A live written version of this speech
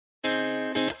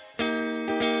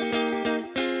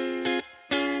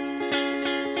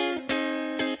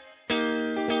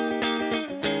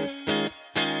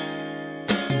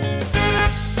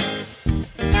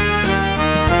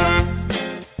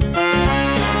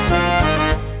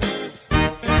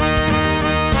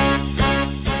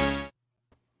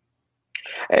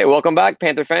Welcome back,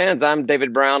 Panther fans. I'm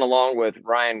David Brown along with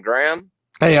Ryan Graham,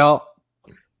 Hey, y'all.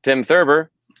 Tim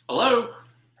Thurber, Hello.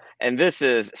 and this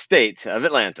is State of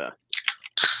Atlanta.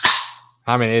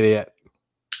 I'm an idiot.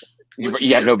 You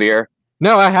have no beer?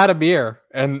 No, I had a beer.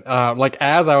 And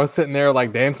as I was sitting there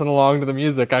dancing along to the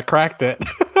music, I cracked it.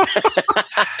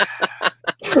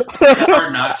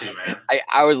 Hard not to, man.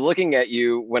 I was looking at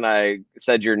you when I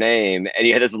said your name, and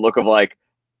you had this look of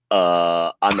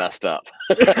I messed up.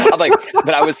 I'm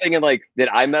but I was thinking did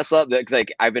I mess up? Because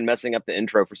I've been messing up the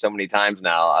intro for so many times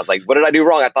now. I was like, what did I do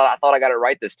wrong? I thought I got it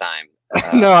right this time.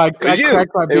 No, I cracked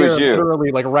my beer was you.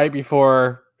 literally right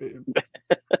before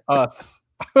us.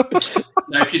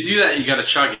 Now, if you do that, you got to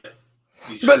chug it.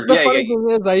 But the funny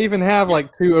thing is, I even have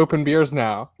two open beers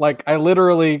now. I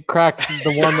literally cracked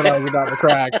the one that I was about to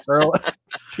crack early.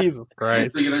 Jesus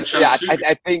Christ. Yeah,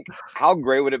 I think how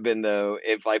great would it have been though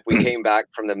if we came back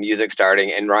from the music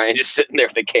starting and Ryan just sitting there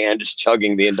with the can just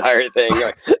chugging the entire thing.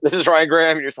 This is Ryan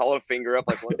Graham. You just hold a finger up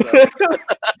what's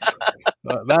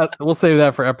that we'll save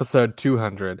that for episode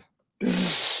 200.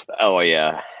 Oh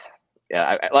yeah,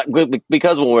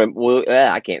 because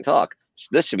I can't talk.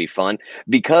 This should be fun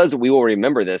because we will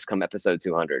remember this come episode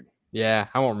 200. Yeah,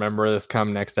 I won't remember this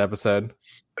come next episode.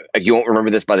 You won't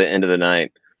remember this by the end of the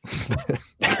night.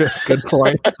 Good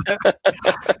point.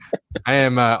 I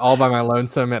am all by my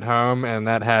lonesome at home, and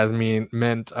that has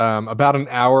meant about an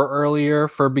hour earlier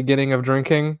for beginning of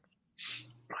drinking.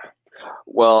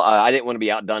 Well, I didn't want to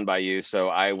be outdone by you, so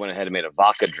I went ahead and made a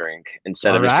vodka drink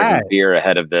instead of just drinking beer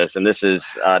ahead of this. And this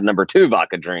is number 2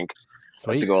 vodka drink.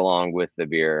 To go along with the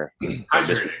beer. So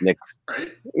just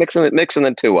mixing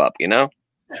the two up, Yeah.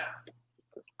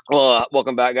 Well,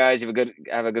 welcome back, guys.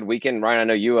 Have a good weekend. Ryan, I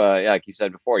know you like you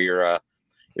said before, you're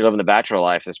living the bachelor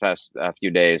life this past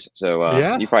few days. So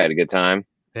you probably had a good time.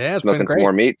 Yeah, it's smoking been great. some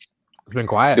more meats. It's been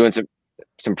quiet. Doing some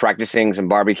practicing, some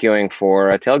barbecuing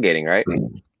for tailgating, right?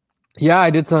 Yeah, I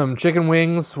did some chicken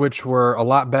wings, which were a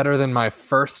lot better than my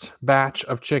first batch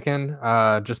of chicken,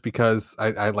 just because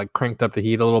I cranked up the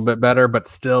heat a little bit better, but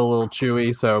still a little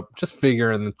chewy. So just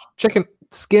figuring the chicken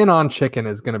skin on chicken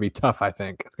is going to be tough. I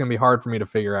think it's going to be hard for me to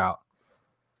figure out.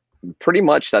 Pretty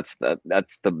much, that's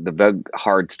the big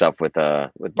hard stuff with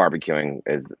barbecuing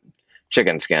is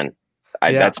chicken skin.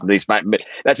 That's at least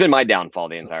that's been my downfall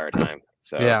the entire time.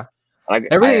 So yeah,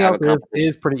 everything else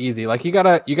is pretty easy. You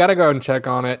gotta go and check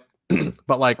on it.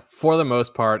 But for the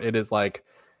most part, it is the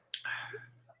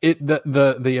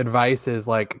advice is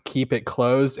keep it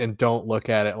closed and don't look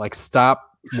at it.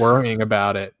 Stop worrying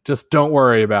about it. Just don't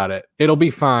worry about it. It'll be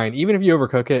fine. Even if you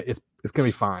overcook it, it's gonna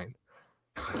be fine.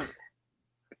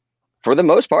 For the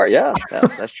most part, yeah,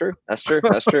 that's true. That's true.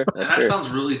 That sounds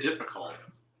really difficult.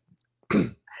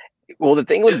 Well, the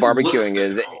thing with barbecuing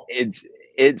is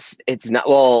it's not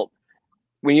well.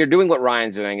 When you're doing what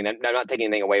Ryan's doing, and I'm not taking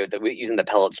anything away with using the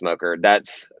pellet smoker, that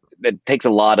takes a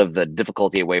lot of the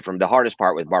difficulty away from the hardest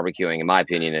part with barbecuing, in my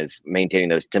opinion, is maintaining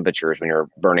those temperatures when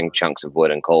you're burning chunks of wood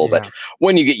and coal. Yeah. But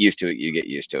when you get used to it, you get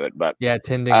used to it. But yeah,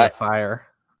 tending the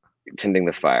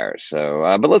fire.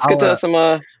 So, but let's get to some.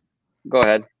 Go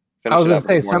ahead. I was going to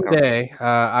say someday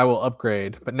I will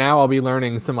upgrade, but now I'll be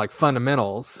learning some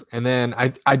fundamentals, and then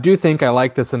I do think I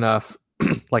like this enough.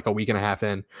 A week and a half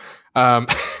in,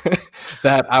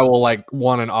 that I will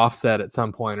want an offset at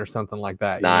some point or something like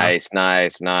that. Nice.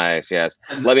 Yes.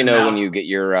 Let me know when you get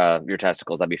your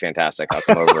testicles. That'd be fantastic. I'll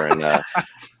come over and. All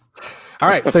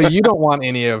right. So you don't want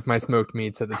any of my smoked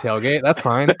meats at the tailgate? That's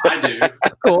fine. I do.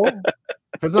 That's cool.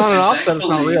 If it's not an offset, it's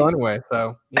not real anyway.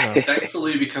 So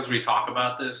Thankfully, because we talk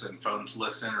about this and folks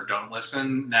listen or don't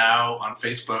listen, now on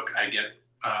Facebook I get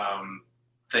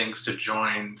things to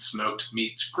join smoked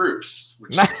meats groups,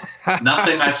 which is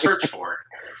nothing I search for.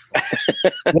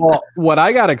 Well, what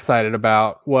I got excited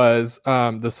about was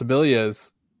the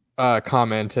Sibilias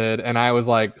commented, and I was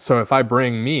like, so if I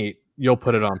bring meat, you'll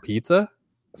put it on pizza?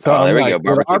 So there we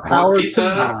go. Our powers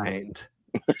combined.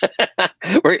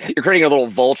 You're creating a little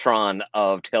Voltron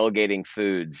of tailgating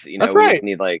foods. That's right. Just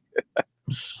need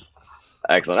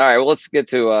excellent. All right, well, let's get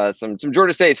to some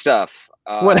Georgia State stuff.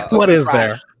 What is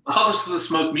there? I thought this was the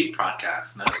Smoked Meat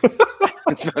podcast. No.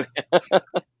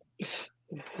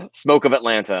 Smoke of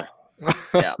Atlanta.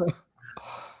 Yeah.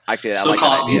 Actually, I like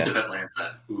call it Meats of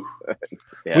Atlanta.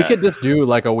 Yeah. We could just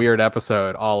do a weird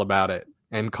episode all about it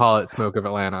and call it Smoke of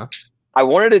Atlanta. I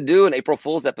wanted to do an April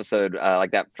Fool's episode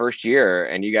that first year,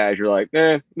 and you guys were like,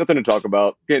 nothing to talk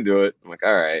about. Can't do it. I'm like,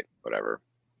 all right, whatever.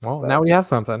 Well, now we have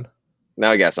something.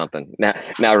 Now we got something. Now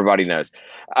everybody knows.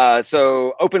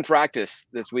 So open practice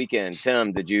this weekend.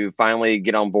 Tim, did you finally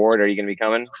get on board? Are you going to be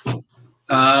coming?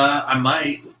 I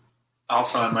might.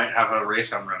 Also, I might have a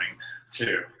race I'm running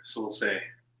too. So we'll see.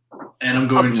 And I'm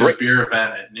going to a beer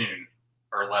event at noon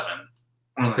or 11.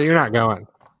 So you're not going?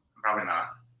 Probably not.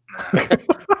 Nah.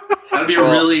 That'd be a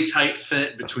really tight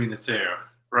fit between the two,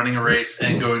 running a race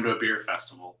and going to a beer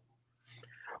festival.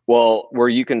 Well, were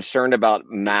you concerned about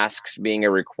masks being a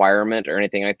requirement or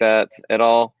anything like that at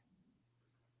all?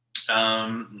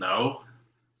 No.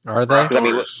 Are they? I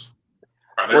mean, it's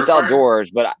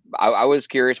outdoors, but I was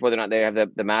curious whether or not they have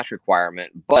the mask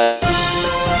requirement. But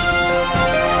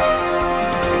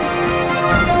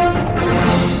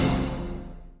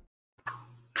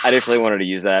I definitely wanted to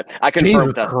use that. I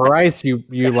confirmed Jesus Christ, you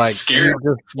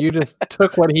just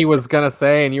took what he was gonna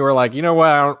say, and you were like, you know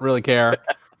what? I don't really care.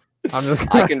 I'm just.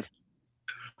 I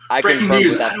confirmed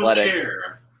with athletics.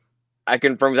 I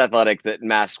confirmed with athletics that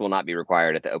masks will not be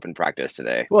required at the open practice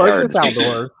today. Well, it's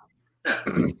outdoors.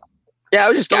 Yeah, I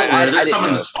was just. Don't worry, they're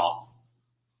coming know. this fall.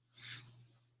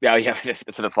 Yeah,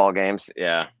 for the fall games.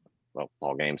 Yeah, well,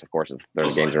 fall games, of course. Their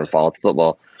games are in fall. It's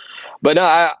football, but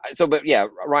no. But yeah,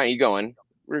 Ryan, you going?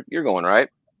 You're going, right?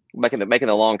 Making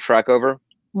the long trek over.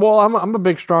 Well, I'm a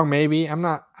big strong maybe. I'm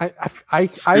not.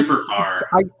 Super far.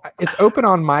 It's open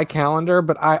on my calendar,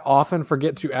 but I often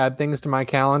forget to add things to my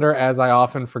calendar, as I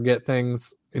often forget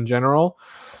things in general.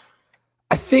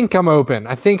 I think I'm open.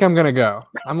 I think I'm gonna go.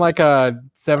 I'm like a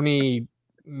 79%.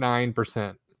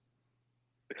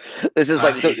 This is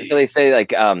like so they say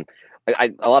like a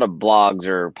lot of blogs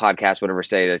or podcasts, whatever,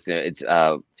 say this. It's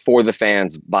for the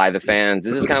fans, by the fans.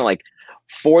 This is kind of like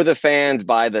for the fans,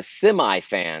 by the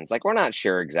semi-fans. Like, we're not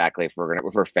sure exactly if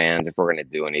we're fans, if we're gonna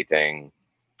do anything.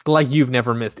 Like, you've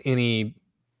never missed any,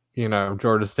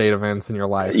 Georgia State events in your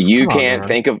life. You can't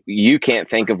think of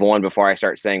one before I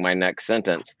start saying my next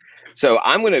sentence. So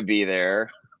I'm gonna be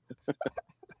there.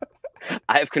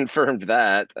 I've confirmed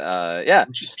that. Yeah.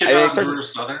 Did you skip out on Georgia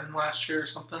Southern last year or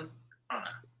something? I don't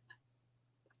know.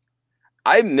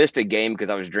 I missed a game because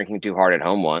I was drinking too hard at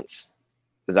home once.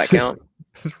 Does that count?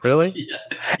 Really?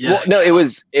 Yeah. Well, no, it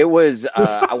was. I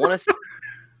want to.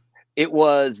 It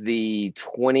was the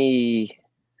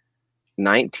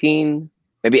 2019,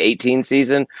 maybe 18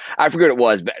 season. I forget what it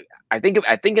was, but I think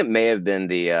it may have been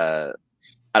the.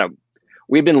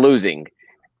 We've been losing,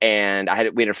 and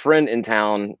we had a friend in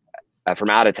town from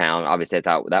out of town. Obviously, that's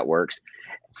how that works.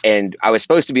 And I was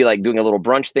supposed to be like doing a little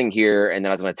brunch thing here, and then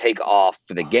I was going to take off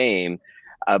for the game.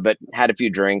 But had a few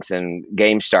drinks and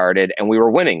game started, and we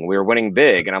were winning. We were winning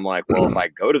big. And I'm like, well, if I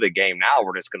go to the game now,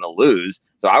 we're just going to lose.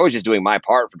 So I was just doing my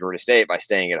part for Georgia State by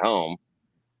staying at home.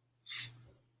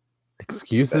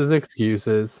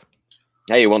 Excuses.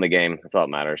 Hey, you won the game. That's all that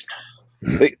matters.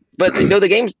 But the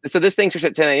games, so this thing starts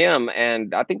at 10 a.m.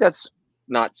 And I think that's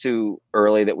not too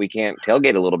early that we can't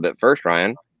tailgate a little bit first,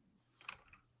 Ryan.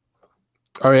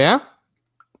 Oh, yeah?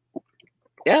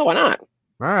 Yeah, why not?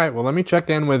 All right. Well, let me check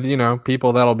in with,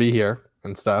 people that'll be here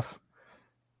and stuff.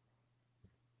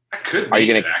 I could make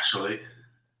it, actually.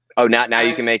 Oh, now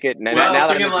you can make it? Now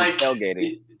that I'm like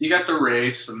tailgating. You got the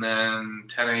race and then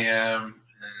 10 a.m. and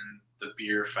the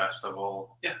beer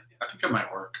festival. Yeah, I think it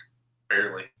might work.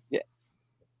 Barely. Yeah.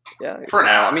 For an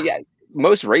hour. I mean, yeah,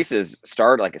 most races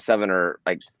start like at 7 or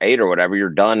like 8 or whatever. You're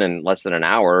done in less than an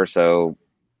hour. So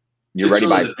you're ready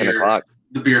by 10 o'clock.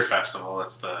 The beer festival, I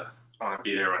want to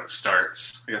be there when it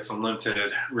starts. We got some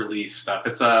limited release stuff.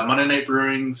 It's Monday Night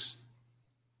Brewing's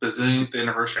bazillionth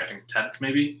anniversary. I think 10th,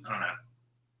 maybe. I don't know.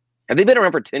 Have they been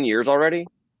around for 10 years already?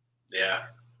 Yeah.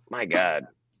 My God.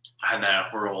 I know.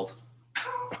 We're old.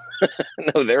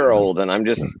 No, they're old, and I'm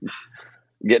just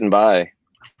getting by.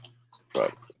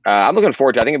 But I'm looking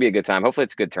forward to it. I think it'll be a good time. Hopefully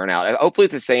it's a good turnout. Hopefully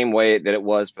it's the same way that it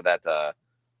was for that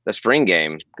the spring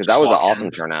game, because that was an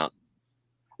awesome turnout.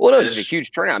 Well, no, it was a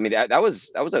huge turnout. I mean, that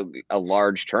was a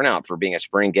large turnout for being a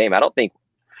spring game. I don't think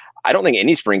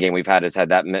any spring game we've had has had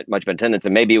that much of attendance,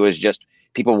 and maybe it was just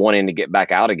people wanting to get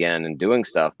back out again and doing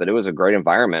stuff. But it was a great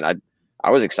environment.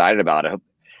 I was excited about it.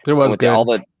 It was good. All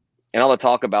the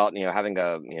talk about having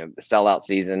a sellout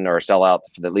season or a sellout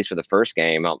at least for the first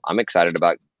game. I'm excited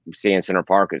about seeing Center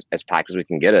Park as packed as we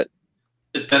can get it.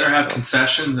 It better have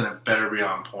concessions and it better be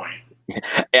on point.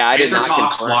 Yeah, I did not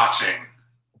confirm. Watching.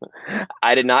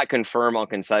 I did not confirm on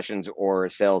concessions or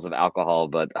sales of alcohol,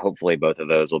 but hopefully both of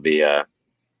those will be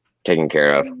taken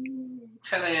care of.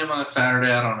 10 a.m. on a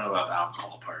Saturday, I don't know about the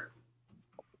alcohol part.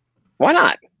 Why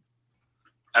not?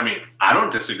 I mean, I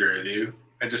don't disagree with you.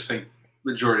 I just think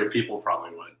majority of people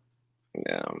probably would.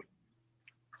 Yeah.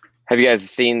 Have you guys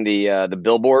seen the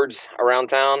billboards around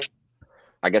town?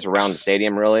 I guess around the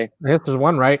stadium, really. I guess there's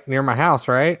one right near my house,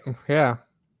 right? Yeah.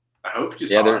 I hope you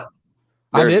saw it.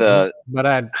 I didn't, but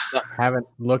I haven't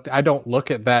looked. I don't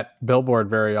look at that billboard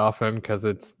very often because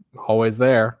it's always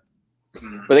there.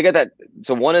 But they got that.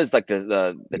 So one is like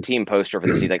the team poster for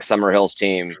the season, like Summer Hill's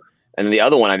team, and then the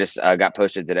other one I just got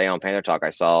posted today on Panther Talk. I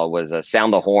saw was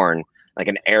Sound the Horn, like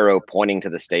an arrow pointing to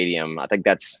the stadium. I think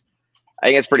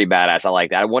it's pretty badass. I like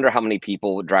that. I wonder how many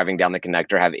people driving down the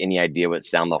connector have any idea what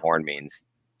Sound the Horn means.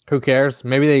 Who cares?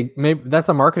 Maybe that's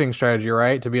a marketing strategy,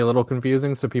 right? To be a little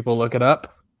confusing so people look it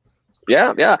up.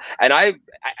 Yeah. And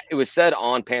it was said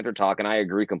on Panther Talk, and I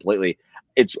agree completely.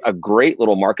 It's a great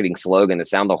little marketing slogan. The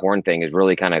Sound the Horn thing is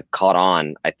really kind of caught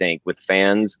on, I think, with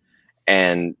fans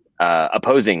and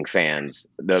opposing fans.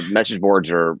 The message boards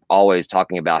are always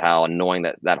talking about how annoying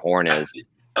that horn is.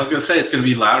 I was going to say it's going to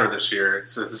be louder this year.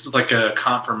 This is like a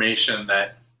confirmation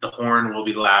that the horn will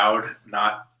be loud,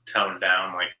 not toned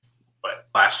down. Like what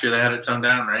last year they had it toned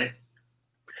down, right?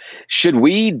 Should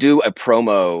we do a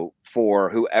promo for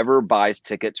whoever buys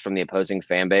tickets from the opposing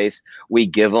fan base? We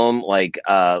give them like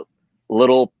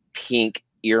little pink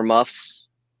earmuffs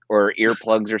or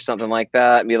earplugs or something like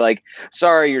that, and be like,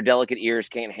 sorry, your delicate ears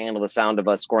can't handle the sound of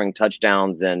us scoring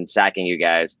touchdowns and sacking you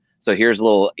guys. So here's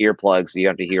little earplugs so you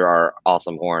have to hear our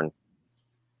awesome horn.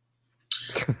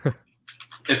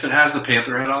 If it has the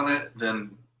Panther head on it,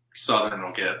 then Southern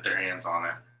will get their hands on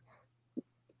it.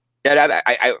 Yeah,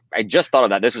 I just thought of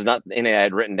that. This was not anything I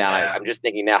had written down. Yeah. I'm just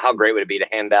thinking now, how great would it be to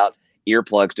hand out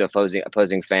earplugs to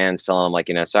opposing fans, telling them, like,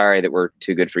 sorry that we're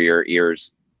too good for your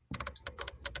ears.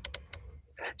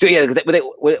 So yeah, because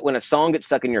when a song gets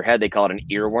stuck in your head, they call it an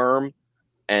earworm,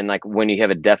 and like when you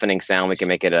have a deafening sound, we can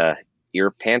make it a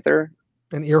ear panther,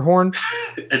 An ear horn?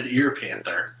 An ear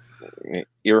panther,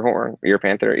 ear horn, ear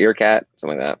panther, ear cat,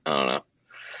 something like that. I don't know.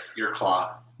 ear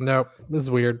claw. Nope. This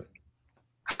is weird.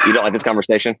 You don't like this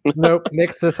conversation? Nope.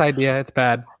 Nix this idea. It's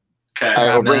bad. Okay. All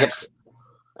right, we'll Next.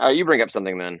 you bring up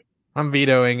something then. I'm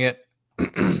vetoing it.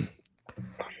 You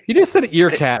just said ear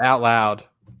cat out loud.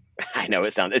 I know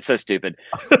it's so stupid.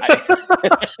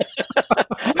 I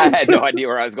had no idea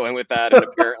where I was going with that, and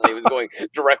apparently it was going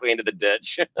directly into the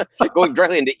ditch, going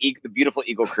directly into the beautiful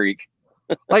Eagle Creek.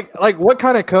 Like what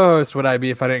kind of co-host would I be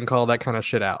if I didn't call that kind of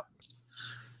shit out?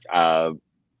 You I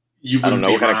don't wouldn't know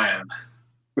be what kind of- Ryan.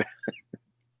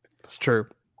 It's true.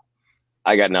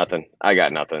 I got nothing.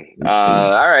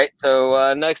 All right.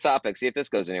 So next topic. See if this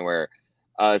goes anywhere.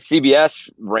 CBS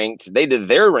they did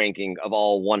their ranking of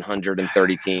all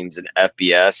 130 teams in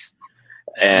FBS,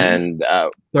 and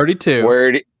 32.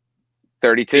 where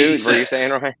 32? 86. What are you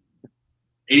saying, Ryan?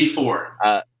 84.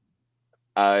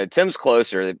 Tim's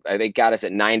closer. They got us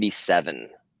at 97.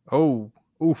 Oh,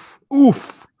 oof.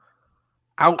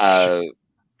 Ouch.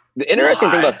 The interesting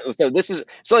thing Why? about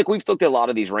like we've looked at a lot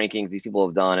of these rankings these people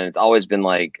have done, and it's always been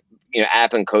like,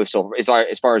 App and Coastal as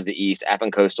far as the East, App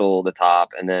and Coastal the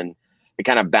top, and then it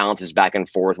kind of bounces back and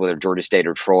forth whether Georgia State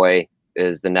or Troy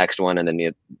is the next one, and then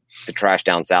the trash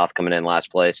down south coming in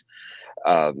last place,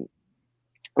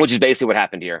 which is basically what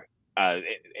happened here.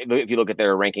 If you look at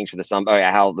their rankings for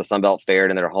how the Sun Belt fared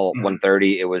in their whole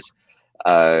 130, it was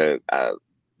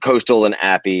Coastal and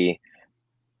Appy,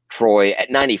 Troy at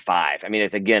 95. I mean,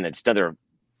 it's another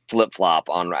flip flop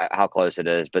on how close it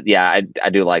is. But yeah, I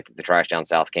do like that the trash down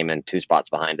south came in 2 spots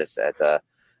behind us at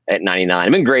 99.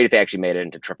 It'd been great if they actually made it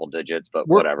into triple digits, but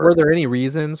whatever. Were there any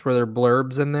reasons? Were there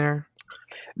blurbs in there?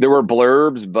 There were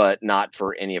blurbs, but not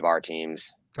for any of our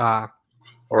teams,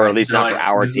 or at least not for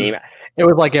our team. It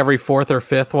was like every 4th or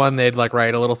 5th one, they'd like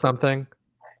write a little something.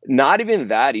 Not even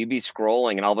that. You'd be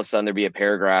scrolling, and all of a sudden there'd be a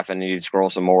paragraph, and you'd scroll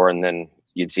some more, and then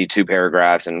you'd see 2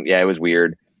 paragraphs, and yeah, it was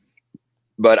weird.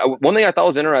 But one thing I thought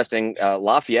was interesting,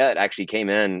 Lafayette actually came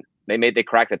in. They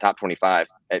cracked the top 25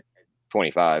 at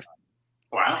 25.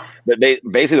 Wow. But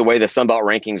basically the way the Sun Belt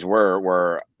rankings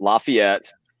were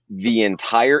Lafayette, the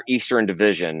entire Eastern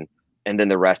Division, and then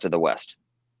the rest of the West.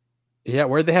 Yeah,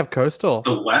 where'd they have Coastal?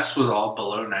 The West was all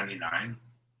below 99.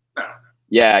 No.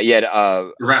 Yeah, you had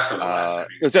The rest of the West. I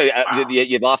mean. so Wow.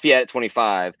 you had Lafayette at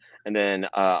 25, and then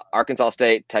Arkansas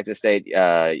State, Texas State,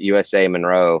 USA,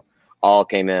 Monroe all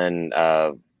came in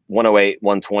 108,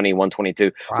 120,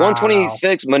 122, Wow.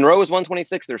 126. Monroe was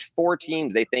 126. There's 4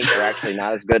 teams they think are actually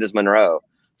not as good as Monroe.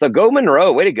 So go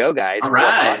Monroe. Way to go, guys. All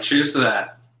right. Cheers to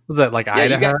that. Was that like you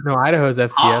Idaho? No, Idaho's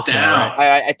FCS. Hop now, down.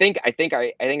 right? I think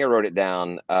I wrote it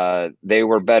down. They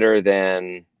were better than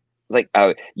it was like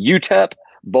UTEP,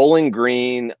 Bowling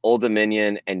Green, Old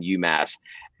Dominion, and UMass.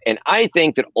 And I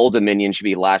think that Old Dominion should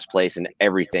be last place in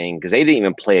everything because they didn't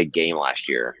even play a game last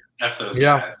year. F those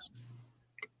Yeah. guys.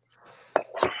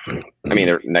 I mean,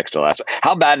 they're next to last.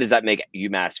 How bad does that make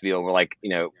UMass feel? We're like,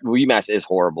 UMass is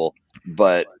horrible,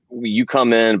 but you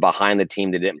come in behind the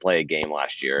team that didn't play a game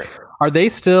last year. Are they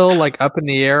still like up in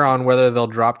the air on whether they'll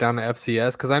drop down to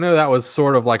FCS? Because I know that was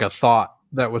sort of like a thought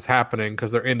that was happening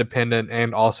because they're independent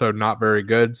and also not very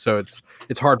good. So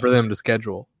it's hard for them to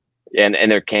schedule. And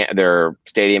their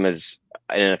stadium is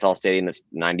an NFL stadium that's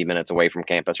 90 minutes away from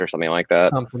campus or something like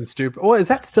that. Something stupid. Well, is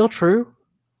that still true?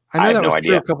 I know that was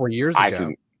true a couple of years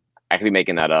ago. I could be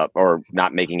making that up, or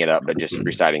not making it up, but just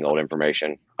reciting old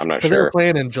information. I'm not sure. Because they were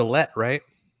playing in Gillette, right?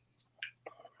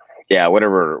 Yeah,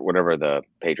 whatever the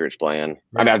Patriots playing.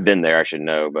 Yeah. I mean, I've been there. I should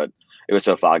know, but it was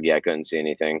so foggy I couldn't see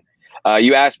anything.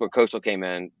 You asked what Coastal came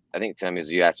in. I think Tim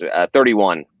you asked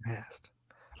 31.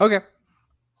 Okay.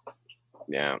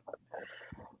 Yeah.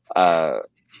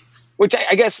 Which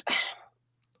I guess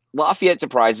Lafayette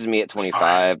surprises me at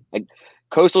 25. Like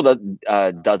Coastal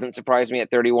doesn't surprise me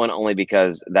at 31 only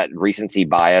because that recency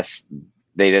bias.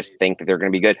 They just think that they're going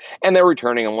to be good, and they're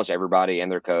returning almost everybody and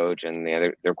their coach and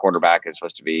their quarterback is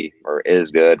supposed to be or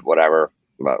is good, whatever.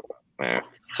 But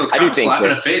so it's kind of a slap in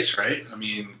the face, right? I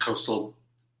mean, Coastal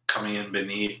coming in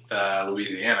beneath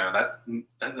Louisiana.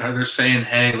 That they're saying,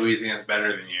 "Hey, Louisiana's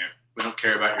better than you. We don't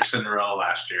care about your Cinderella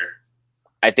last year."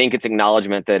 I think it's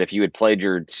acknowledgement that if you had played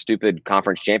your stupid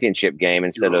conference championship game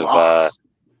instead of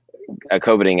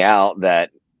COVIDing out, that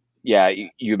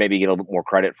you maybe get a little bit more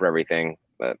credit for everything.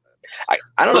 But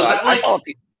I don't know.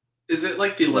 Is it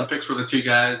like the Olympics where the two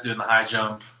guys doing the high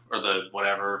jump or the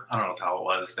whatever? I don't know how it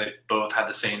was. They both had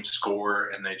the same score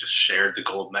and they just shared the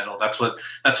gold medal. That's what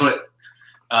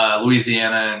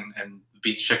Louisiana and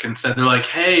Beach Chicken said. They're like,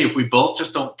 hey, if we both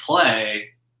just don't play,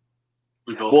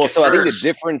 we both. Well, so first.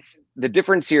 I think the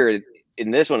difference here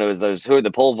in this one, it was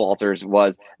the pole vaulters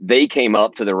was they came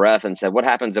up to the ref and said, what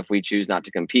happens if we choose not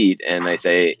to compete? And they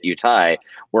say you tie.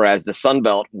 Whereas the Sun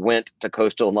Belt went to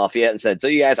Coastal and Lafayette and said, so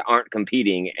you guys aren't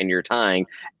competing and you're tying.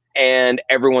 And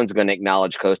everyone's going to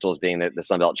acknowledge Coastal as being the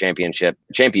Sun Belt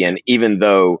champion, even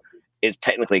though it's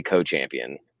technically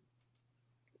co-champion.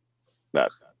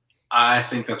 But I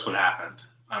think that's what happened.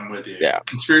 I'm with you. Yeah.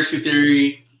 Conspiracy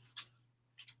theory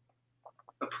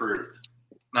approved.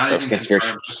 Not even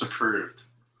confirmed, just approved.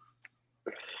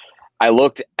 I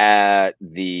looked at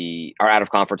our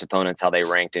out-of-conference opponents, how they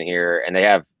ranked in here, and they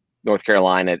have North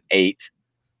Carolina at 8,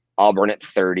 Auburn at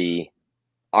 30,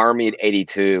 Army at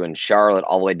 82, and Charlotte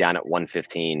all the way down at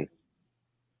 115.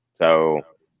 So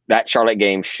that Charlotte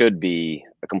game should be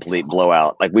a complete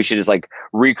blowout. Like we should just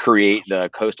recreate the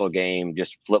Coastal game,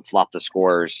 just flip-flop the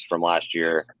scores from last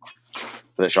year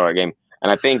for the Charlotte game. And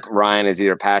I think Ryan is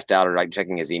either passed out or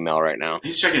checking his email right now.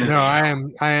 He's checking his email.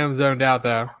 I am zoned out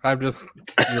though.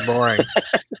 You're boring.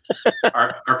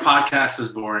 Our podcast is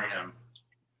boring him.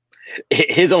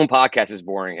 His own podcast is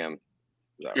boring him.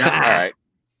 So, yeah.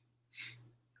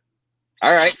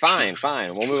 All right. Fine.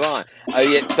 We'll move on.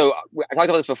 So I talked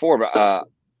about this before, but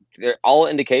all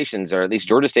indications are at least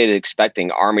Georgia State is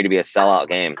expecting Army to be a sellout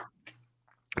game.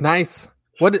 Nice.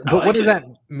 What does that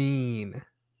mean?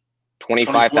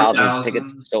 25,000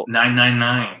 tickets sold.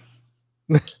 999.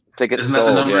 Tickets Isn't sold,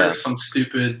 that the number? yeah. Some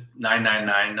stupid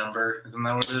 999 number. Isn't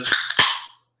that what it is?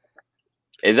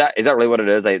 Is that really what it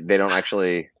is? They don't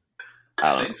actually.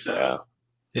 I think so.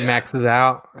 It maxes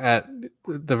out at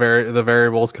the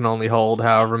variables can only hold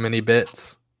however many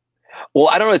bits. Well,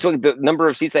 I don't know. It's the number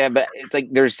of seats they have, but it's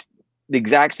there's the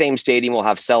exact same stadium will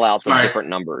have sellouts of different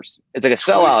numbers. It's like a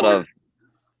sellout of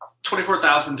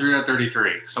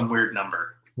 24,333. Some weird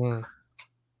number.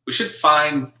 We should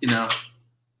find,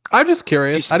 I'm just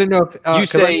curious. I didn't know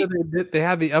if they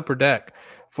had the upper deck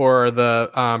for the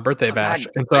birthday bash,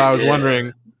 and so I was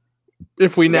wondering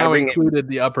if we now included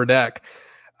the upper deck.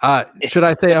 Should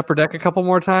I say upper deck a couple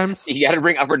more times? You got to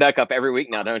bring upper deck up every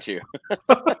week now, don't you?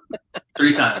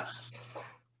 3 times.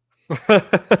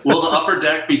 Will the upper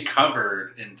deck be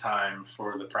covered in time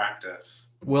for the practice?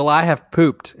 Will I have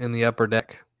pooped in the upper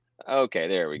deck? Okay,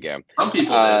 there we go. Some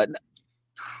people did.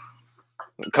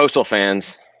 Coastal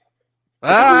fans.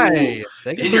 Hey,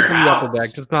 they can poop in the upper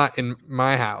deck, just not in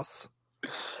my house.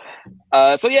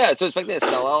 So expecting a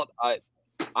sellout.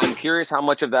 I'm curious how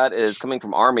much of that is coming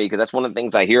from Army, because that's one of the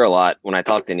things I hear a lot when I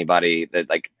talk to anybody that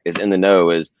is in the know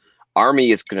is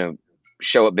Army is going to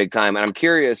show up big time. And I'm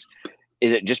curious,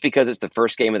 is it just because it's the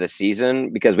first game of the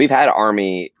season? Because we've had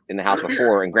Army in the house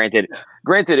before, and granted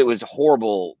it was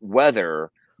horrible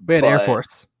weather. We had Air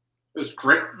Force. It was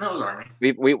great. No, it was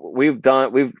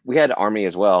Army. We had Army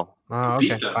as well. Oh,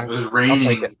 okay. It was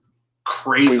raining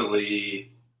crazily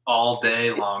all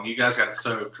day long. You guys got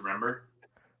soaked, remember?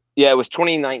 Yeah, it was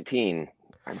 2019.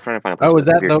 I'm trying to find a place. Oh, was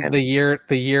that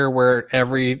the year where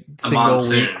every single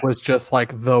week was just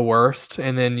the worst,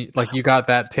 and then you got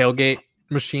that tailgate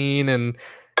machine and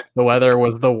the weather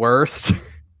was the worst?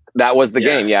 That was the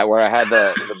game, yeah, where I had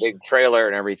the big trailer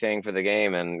and everything for the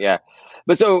game, and yeah.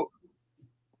 But so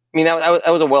I mean,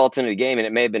 that was a well-attended game, and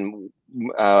it may have been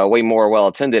way more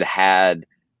well-attended had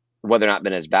whether or not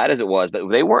been as bad as it was, but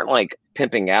they weren't like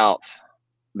pimping out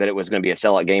that it was going to be a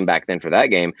sellout game back then for that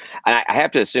game. I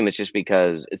have to assume it's just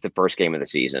because it's the first game of the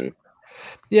season.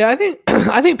 Yeah, I think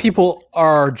I think people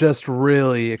are just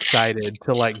really excited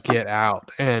to like get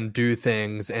out and do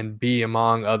things and be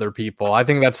among other people. I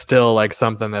think that's still like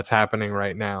something that's happening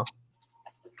right now.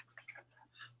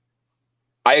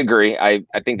 I agree. I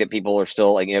think that people are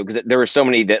still like, because there were so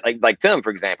many that like Tim,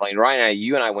 for example, and Ryan,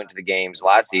 you and I went to the games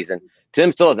last season.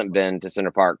 Tim still hasn't been to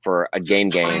Center Park for a game.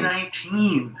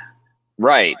 2019.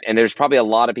 Right. And there's probably a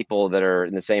lot of people that are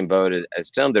in the same boat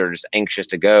as Tim that are just anxious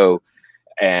to go.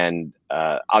 And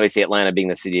obviously Atlanta being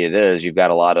the city it is, you've got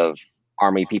a lot of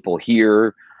Army people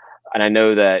here. And I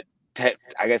know that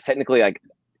I guess technically like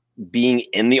being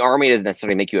in the Army doesn't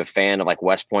necessarily make you a fan of like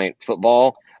West Point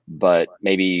football, but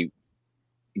maybe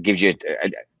gives you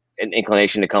an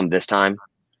inclination to come this time.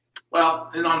 Well,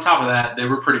 and on top of that, they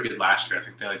were pretty good last year. I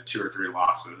think they had 2 or 3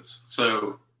 losses.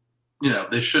 So,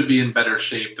 they should be in better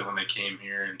shape than when they came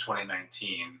here in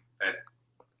 2019. They had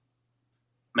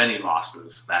many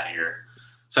losses that year.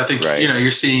 So I think, right.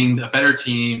 You're seeing a better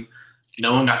team.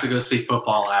 No one got to go see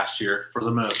football last year for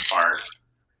the most part.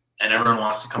 And everyone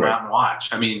wants to come out and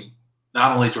watch. I mean,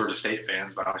 not only Georgia State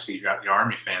fans, but obviously you've got the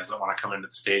Army fans that want to come into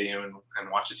the stadium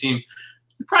and watch the team.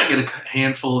 You probably get a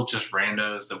handful of just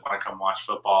randos that want to come watch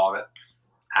football that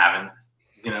haven't,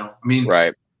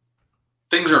 right.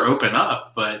 Things are open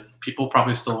up, but people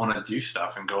probably still want to do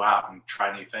stuff and go out and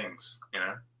try new things,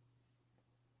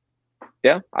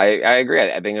 Yeah, I agree.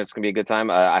 I think it's going to be a good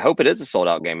time. I hope it is a sold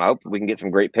out game. I hope we can get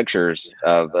some great pictures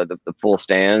of the full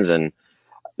stands and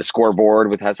the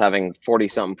scoreboard with us having 40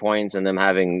 something points and them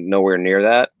having nowhere near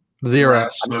that. 0.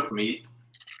 Smoked meat.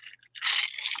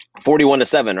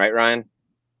 41-7, right, Ryan?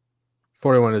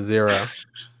 41-0.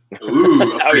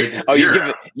 Ooh,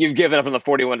 you've given up on the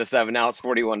 41-7. Now it's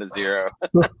 41-0.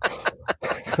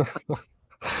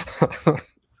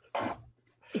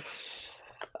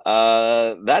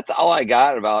 That's all I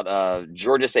got about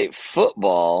Georgia State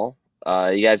football.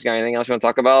 You guys got anything else you want to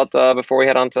talk about before we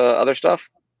head on to other stuff?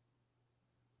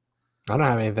 I don't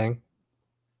have anything.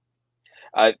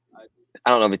 I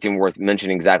don't know if it's even worth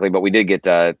mentioning exactly, but we did get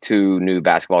 2 new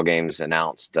basketball games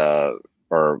announced,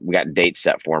 or we got dates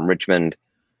set for them. Richmond,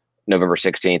 November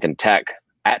 16th, and Tech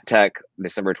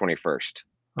December 21st.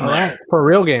 All right, for a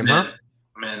real game, huh?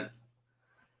 Man.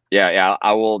 Yeah,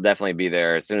 I will definitely be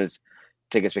there as soon as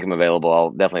tickets become available. I'll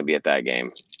definitely be at that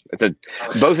game.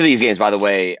 Both of these games, by the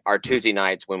way, are Tuesday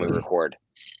nights when we record.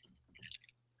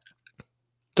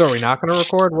 So are we not going to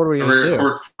record? What are we going to do?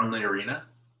 Record from the arena?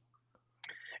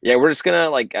 Yeah, we're just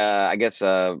gonna I guess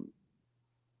I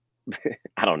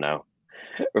don't know.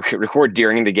 Record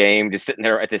during the game, just sitting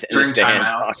there at this during stand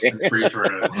timeouts and free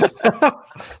throws.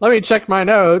 Let me check my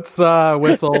notes.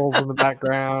 Whistles in the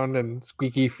background and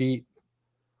squeaky feet.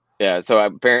 Yeah, so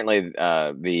apparently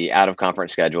the out of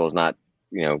conference schedule is not,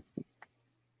 they're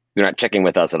not checking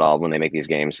with us at all when they make these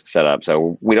games set up.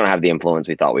 So we don't have the influence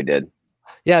we thought we did.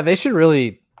 Yeah, they should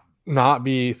really not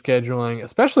be scheduling,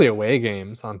 especially away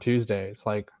games on Tuesdays.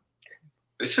 Like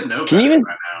they should know better right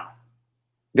now.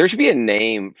 There should be a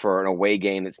name for an away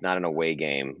game that's not an away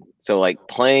game. So like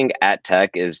playing at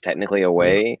Tech is technically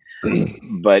away,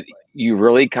 but you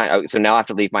really so now I have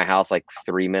to leave my house like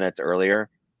 3 minutes earlier.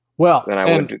 Well, than I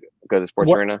would to go to the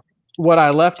sports arena. What I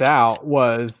left out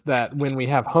was that when we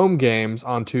have home games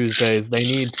on Tuesdays, they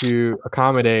need to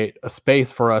accommodate a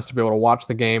space for us to be able to watch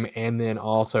the game and then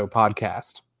also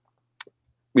podcast.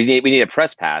 We need a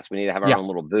press pass. We need to have our own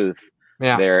little booth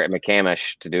there at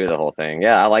McCamish to do the whole thing.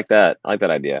 Yeah, I like that. I like that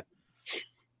idea.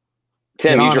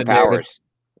 Tim, use your powers.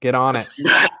 David. Get on it.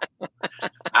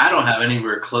 I don't have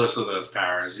anywhere close to those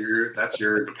powers. That's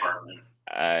your department.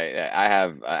 I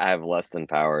have less than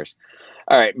powers.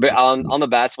 All right, but on the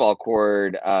basketball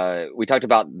court, we talked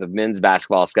about the men's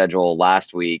basketball schedule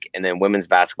last week, and then women's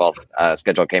basketball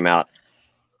schedule came out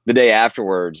the day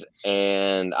afterwards.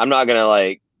 And I'm not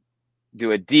gonna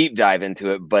do a deep dive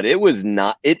into it, but it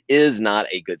is not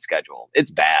a good schedule. It's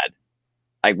bad.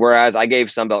 Whereas I gave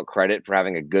Sunbelt credit for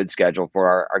having a good schedule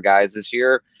for our guys this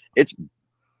year, it's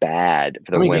bad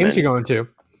for the women. How many games are you going to?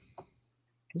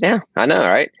 Yeah, I know,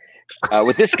 right?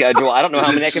 With this schedule, I don't know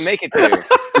how many I can make it to.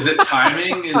 Is it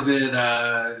timing? Is it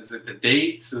the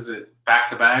dates? Is it back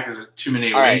to back? Is it too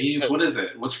many games? What is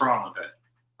it? What's wrong with it?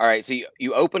 All right, so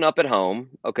you open up at home.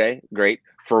 Okay, great,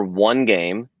 for 1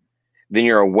 game. Then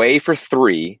you're away for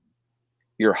 3.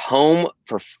 You're home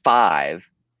for 5.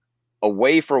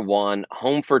 Away for 1.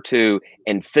 Home for 2.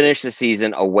 And finish the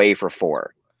season away for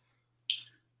 4.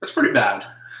 That's pretty bad.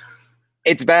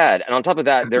 It's bad. And on top of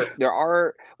that, there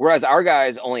are, whereas our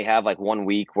guys only have like 1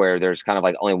 week where there's kind of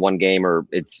like only one game, or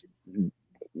it's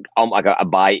like a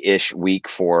bye-ish week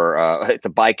for it's a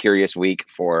bi-curious week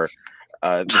for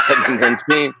the men's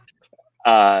team.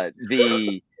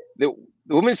 The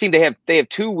women's team, they have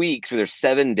 2 weeks where there's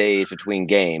 7 days between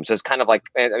games, so it's kind of like,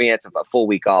 I mean, it's a full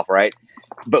week off, right?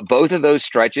 But both of those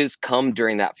stretches come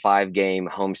during that 5-game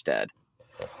homestead.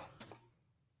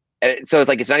 And so it's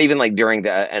like, it's not even like during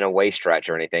an away stretch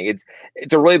or anything.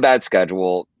 It's a really bad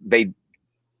schedule. It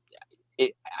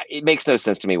makes no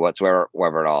sense to me whatsoever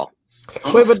at all.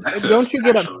 Wait, but don't you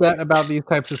get upset about these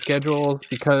types of schedules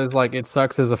because like it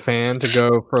sucks as a fan to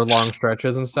go for long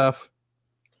stretches and stuff?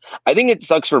 I think it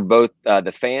sucks for both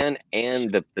the fan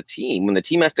and the team. When the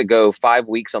team has to go 5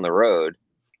 weeks on the road,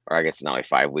 or I guess it's not like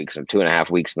 5 weeks or 2.5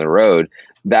 weeks on the road,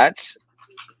 that's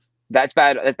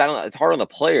bad. That's bad. It's hard on the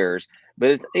players,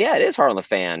 but it is hard on the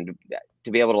fan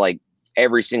to be able to like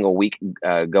every single week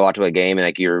go out to a game, and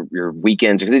like your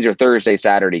weekends, because these are Thursday,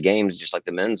 Saturday games, just like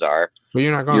the men's are. But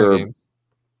you're not going to games.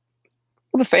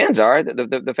 Well, the fans are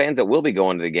the fans that will be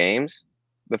going to the games,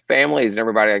 the families and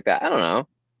everybody like that. I don't know.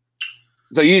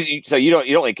 So you don't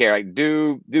really care. Like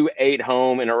do 8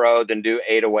 home in a row, then do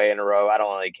 8 away in a row. I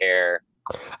don't really care.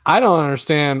 I don't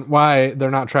understand why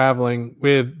they're not traveling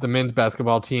with the men's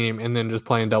basketball team and then just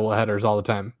playing double headers all the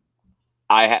time.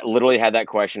 I literally had that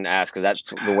question asked because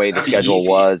that's the way the schedule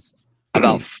was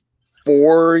about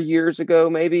 4 years ago,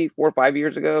 maybe 4 or 5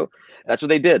 years ago. That's what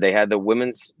they did. They had the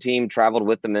women's team traveled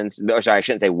with the men's. Sorry, I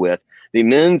shouldn't say with. The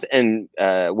men's and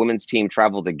women's team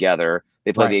traveled together.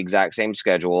 They played the exact same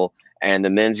schedule, and the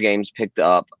men's games picked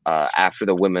up after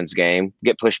the women's game.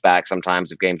 Get pushed back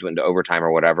sometimes if games went into overtime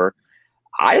or whatever.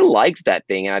 I liked that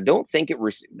thing, and I don't think it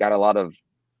got a lot of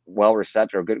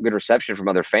good reception from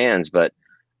other fans, but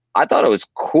I thought it was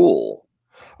cool.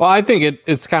 Well, I think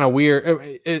it's kind of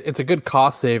weird. It's a good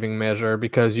cost-saving measure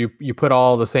because you put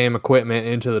all the same equipment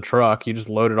into the truck. You just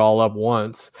load it all up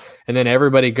once, and then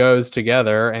everybody goes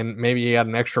together, and maybe you got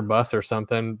an extra bus or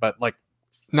something, but like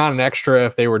not an extra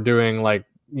if they were doing like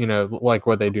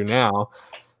what they do now.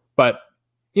 But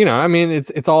I mean,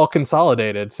 it's all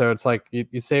consolidated. So it's like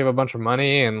you save a bunch of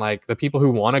money, and like the people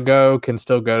who want to go can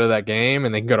still go to that game,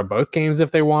 and they can go to both games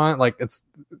if they want. Like it's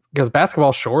because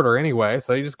basketball's shorter anyway.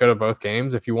 So you just go to both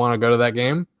games. If you want to go to that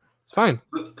game, it's fine.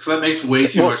 So that makes way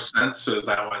too much sense. So is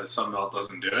that why the Sun Belt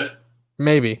doesn't do it?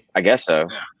 Maybe. I guess so.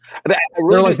 Yeah. I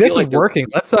really They're like, this is working.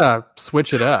 Let's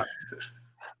switch it up.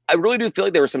 I really do feel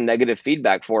like there was some negative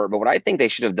feedback for it. But what I think they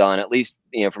should have done, at least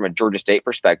from a Georgia State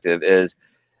perspective, is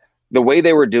the way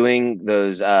they were doing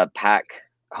those pack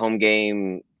home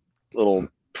game little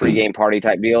pregame party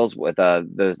type deals with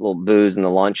those little booze and the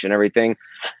lunch and everything.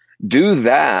 Do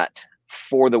that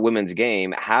for the women's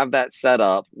game. Have that set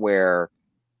up where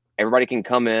everybody can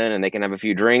come in and they can have a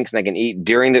few drinks and they can eat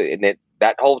during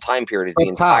that whole time period is the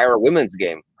entire women's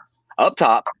game. Up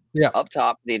top,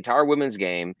 the entire women's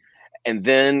game, and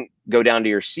then go down to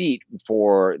your seat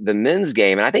for the men's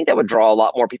game. And I think that would draw a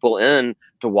lot more people in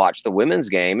to watch the women's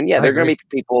game. And there are going to be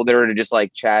people that are just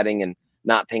like chatting and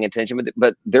not paying attention,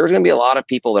 but there's going to be a lot of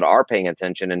people that are paying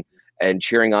attention and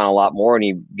cheering on a lot more. And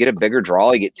you get a bigger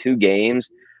draw, you get 2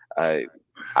 games. I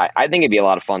think it'd be a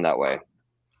lot of fun that way.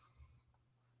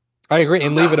 I agree.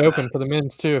 And leave it open for the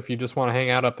men's too, if you just want to hang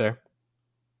out up there.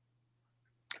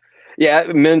 Yeah,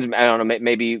 men's, I don't know,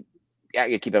 maybe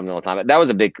you keep it up all the time. But that was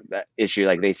a big issue.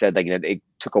 Like they said, they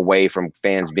took away from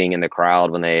fans being in the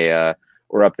crowd when they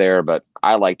were up there. But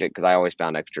I liked it because I always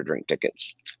found extra drink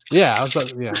tickets. Yeah,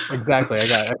 exactly. I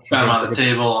got extra. Found them on the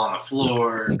table, on the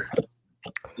floor.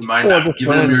 You might not give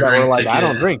them your drink ticket. I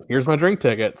don't drink. Here's my drink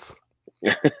tickets.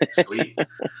 Sweet.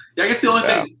 Yeah, I guess the only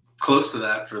thing close to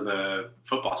that for the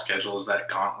football schedule is that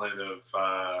gauntlet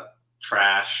of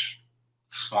trash,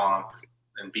 swamp,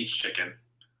 and beach chicken.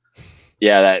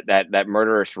 Yeah, that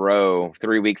murderous row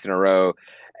 3 weeks in a row.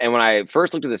 And when I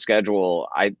first looked at the schedule,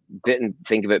 I didn't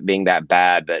think of it being that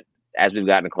bad. But as we've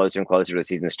gotten closer and closer to the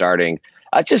season starting,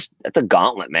 that's a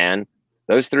gauntlet, man.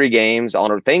 Those 3 games,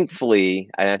 thankfully,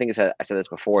 and I think I said this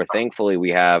before, thankfully we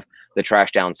have the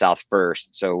trash down south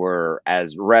first. So we're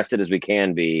as rested as we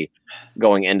can be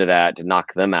going into that to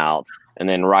knock them out and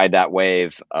then ride that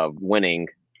wave of winning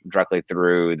directly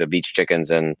through the beach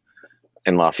chickens in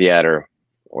Lafayette or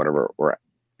whatever we're at.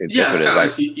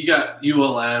 You got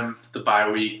ULM, the bye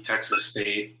week, Texas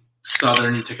State,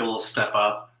 Southern. You take a little step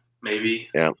up, maybe.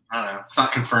 Yeah. I don't know. It's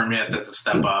not confirmed yet. That's a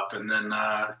step up, and then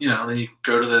then you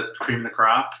go to the cream of the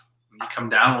crop. And you come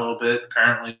down a little bit,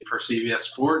 apparently per CBS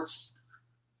Sports,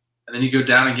 and then you go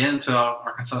down again to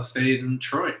Arkansas State and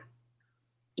Troy.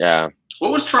 Yeah.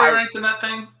 What was Troy ranked in that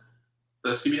thing? the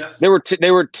CBS? They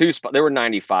were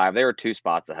 95. They were 2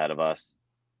 spots ahead of us.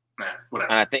 Nah,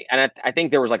 whatever. And I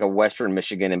think there was like a Western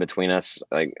Michigan in between us.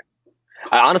 Like,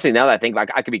 honestly, now that I think, like,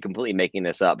 I could be completely making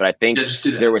this up, but I think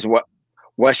there was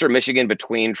Western Michigan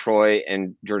between Troy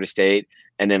and Georgia State,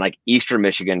 and then like Eastern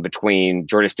Michigan between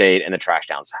Georgia State and the trash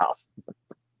down South.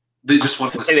 They just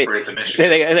wanted to separate the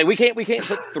Michigan. We can't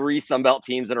put 3 Sunbelt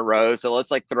teams in a row, so let's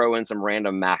like throw in some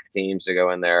random MAC teams to go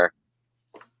in there.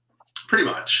 Pretty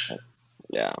much.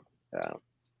 Yeah.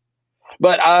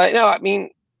 But no, I mean,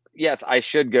 yes, I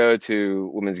should go to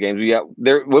women's games.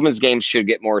 Their women's games should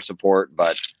get more support,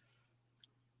 but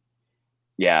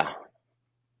yeah,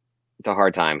 it's a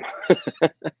hard time.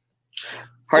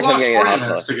 Hard time getting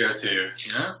events to go to,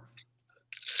 you know?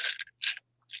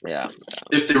 Yeah.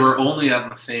 If they were only on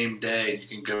the same day, you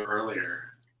can go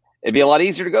earlier. It'd be a lot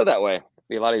easier to go that way.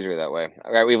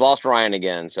 All right, we've lost Ryan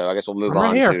again, so I guess we'll move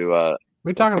on to what are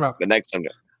you talking about? the next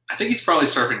subject. I think he's probably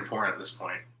surfing porn at this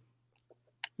point.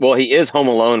 Well, he is home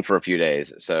alone for a few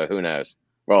days, so who knows?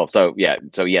 Well, so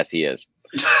yes, he is.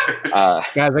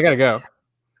 Guys, I gotta go.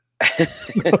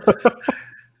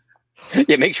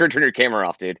 Yeah, make sure to turn your camera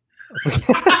off, dude.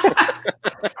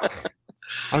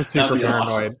 I'm super paranoid.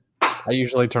 Awesome. I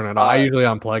usually turn it off. I usually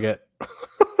unplug it.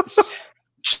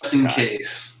 Just in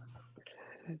case.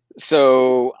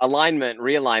 So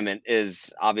realignment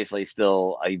is obviously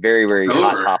still a very, very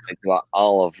hot topic to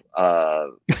all of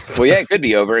well, yeah, it could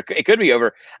be over. It could be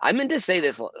over. I meant to say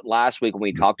this last week when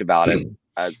we talked about it.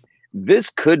 This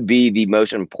could be the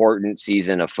most important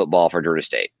season of football for Georgia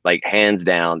State. Like, hands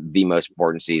down, the most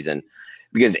important season.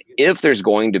 Because if there's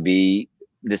going to be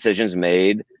decisions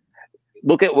made,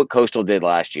 look at what Coastal did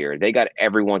last year. They got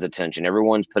everyone's attention.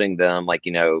 Everyone's putting them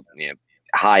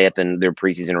high up in their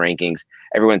preseason rankings.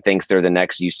 Everyone thinks they're the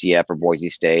next UCF or Boise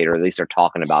State, or at least they're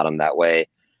talking about them that way.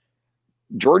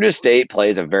 Georgia State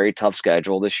plays a very tough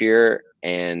schedule this year,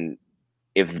 and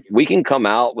if we can come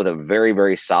out with a very,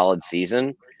 very solid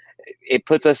season, it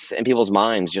puts us in people's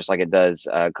minds just like it does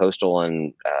Coastal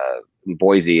and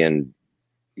Boise and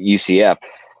UCF.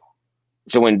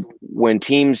 So when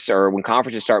teams or when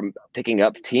conferences start picking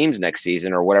up teams next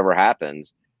season or whatever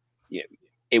happens,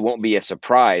 it won't be a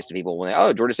surprise to people when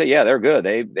Georgia State, yeah, they're good.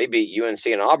 They beat UNC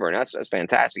and Auburn. That's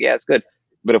fantastic. Yeah, it's good.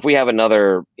 But if we have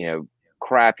another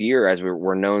crap year as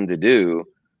we're known to do,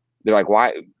 they're like,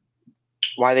 why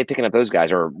are they picking up those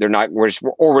guys? Or they're not. We're just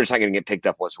not going to get picked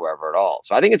up whatsoever at all.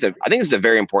 So I think it's a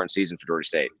very important season for Georgia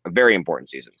State. A very important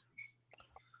season.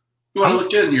 You want to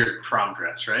look good in your prom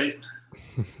dress, right?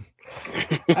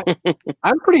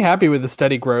 I'm pretty happy with the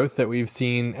steady growth that we've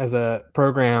seen as a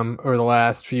program over the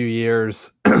last few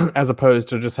years, as opposed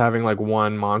to just having like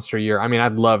one monster year. I mean,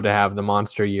 I'd love to have the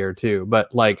monster year too,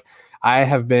 but like I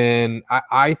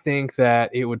think that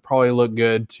it would probably look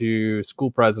good to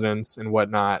school presidents and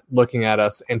whatnot looking at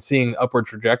us and seeing upward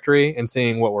trajectory and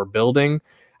seeing what we're building.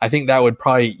 I think that would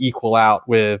probably equal out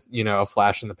with, a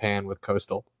flash in the pan with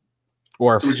Coastal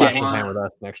or a flash in the pan with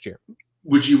us next year.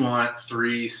 Would you want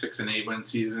 3 6-8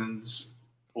 seasons,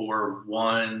 or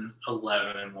 1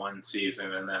 11-1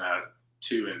 season, and then a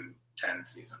 2-10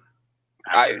 season?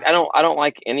 I don't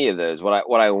like any of those. What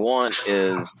I want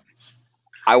is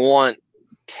I want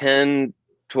 10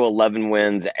 to 11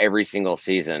 wins every single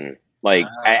season, like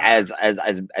as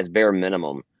bare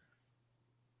minimum.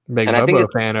 Big Bobo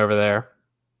fan over there.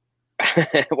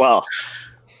 Well,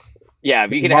 yeah,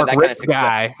 if you could Mark have that kind of success.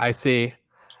 Guy, I see.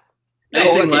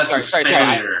 Anything less is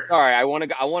failure. Sorry, I want to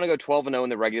go 12-0 in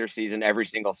the regular season every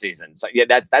single season. So yeah,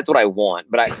 that's what I want.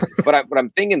 But what I'm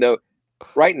thinking though,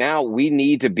 right now we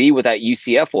need to be what that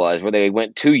UCF was, where they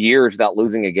went 2 years without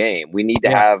losing a game. We need to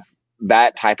have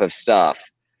that type of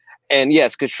stuff. And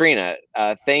yes, Katrina,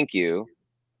 thank you,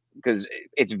 because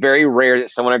it's very rare that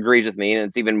someone agrees with me, and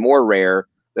it's even more rare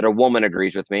that a woman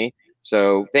agrees with me.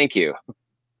 So thank you.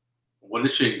 What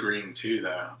is she agreeing to,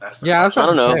 though? I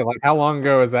don't know. Say, like, how long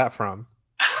ago is that from?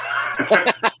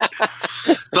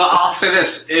 So I'll say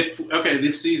this: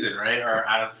 this season, right, or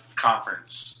out of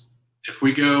conference, if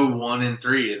we go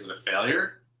 1-3, is it a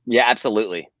failure? Yeah,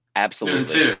 absolutely.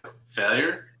 2-2,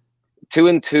 failure.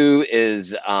 2-2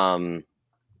 is ho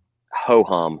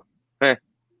hum.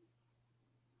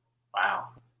 Wow.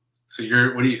 So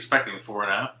what are you expecting?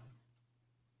 4-0?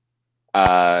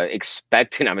 I'm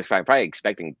probably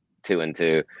expecting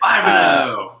 2-2.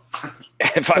 5-0.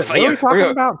 What are we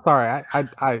talking about? Sorry,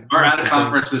 we're out of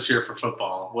conference this year for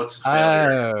football. What's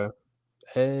a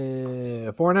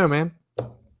failure? 4-0, man.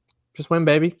 Just win,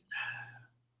 baby.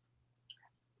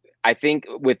 I think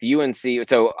with UNC,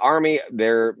 so Army,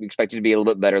 they're expected to be a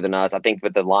little bit better than us. I think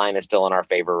that the line is still in our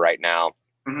favor right now.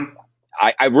 Mm-hmm.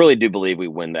 I really do believe we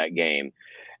win that game.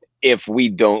 if we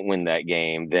don't win that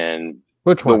game, then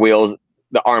Which one?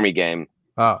 the Army game.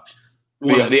 Oh,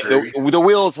 The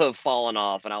wheels have fallen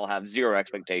off, and I'll have zero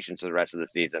expectations for the rest of the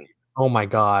season. oh my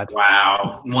God.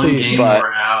 Wow. One Please, game but-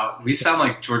 we're out. We sound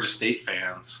like Georgia State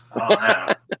fans. I don't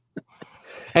know.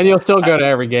 And you'll still go to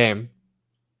every game.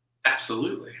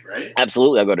 Absolutely, right?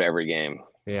 Absolutely, I'll go to every game.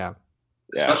 Yeah.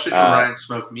 Yeah. Especially for Ryan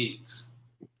Smoked Meats.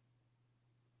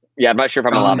 Yeah, I'm not sure if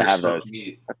I'm allowed to have Smoked those.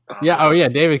 meat. Yeah. Oh yeah.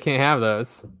 David can't have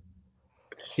those.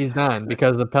 He's done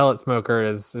because the pellet smoker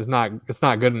is not. It's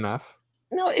not good enough.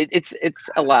 No, it's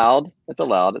allowed. It's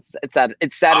allowed. It's I'll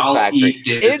satisfactory. eat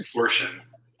David's It's portion.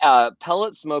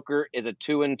 pellet smoker is a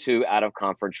 2-2 out of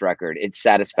conference record. It's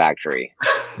satisfactory.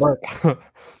 Look,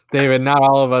 David, not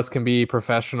all of us can be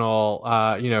professional,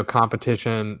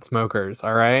 competition smokers.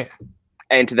 All right.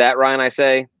 And to that, Ryan, I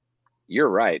say, you're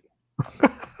right.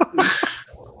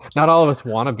 Not all of us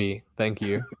want to be. Thank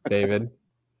you, David.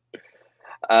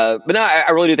 But no,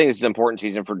 I really do think this is an important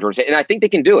season for Georgia State, and I think they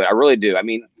can do it. I really do. I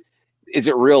mean, is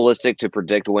it realistic to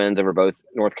predict wins over both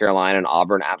North Carolina and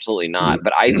Auburn? Absolutely not.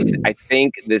 But I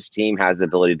think this team has the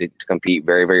ability to compete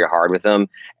very, very hard with them.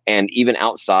 And even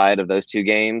outside of those two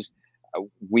games,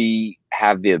 we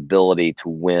have the ability to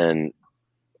win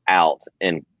out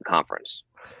in conference.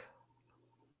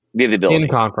 We have the ability. In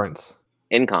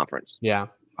conference. Yeah.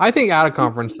 I think out of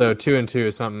conference, though, 2-2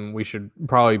 is something we should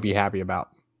probably be happy about.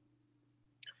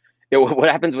 Yeah, what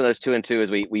happens when those 2-2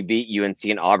 is we beat UNC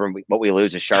and Auburn, but we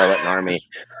lose to Charlotte and Army?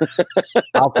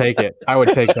 I'll take it. I would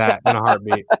take that in a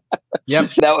heartbeat.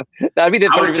 Yep. That'd be the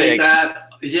I third would take thing. that.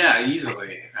 Yeah,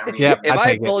 easily. I mean, Yep. If I'd I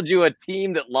take it. told you a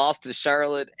team that lost to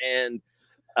Charlotte and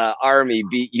Army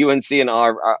beat UNC and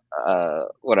Auburn,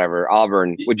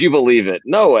 would you believe it?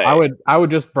 No way. I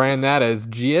would just brand that as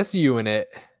GSU in it.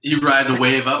 you ride the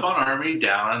wave up on Army,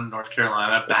 down on North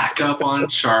Carolina, back up on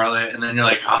Charlotte, and then you're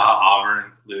like,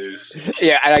 Auburn, lose.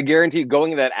 Yeah, and I guarantee you,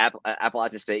 going to that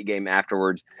Appalachian State game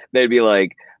afterwards, they'd be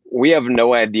like, we have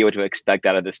no idea what to expect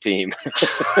out of this team.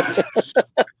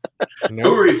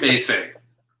 Who are we facing?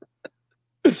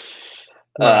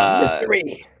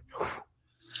 Mystery.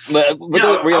 But Yeah,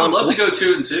 I would love to go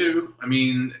 2-2. I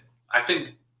mean, I think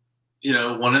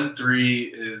 1-3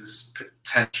 is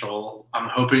potential. I'm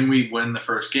hoping we win the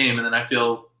first game, and then I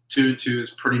feel 2-2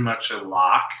 is pretty much a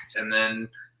lock. And then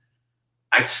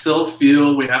I still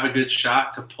feel we have a good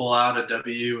shot to pull out a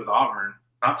W with Auburn.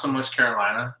 Not so much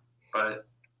Carolina, but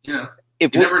you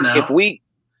never know. If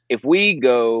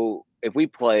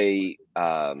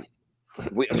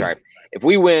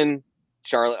we win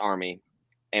Charlotte Army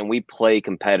and we play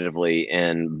competitively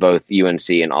in both UNC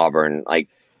and Auburn, like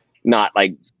not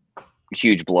like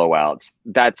huge blowouts,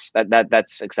 that's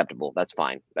acceptable. That's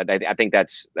fine. I think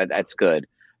that's good.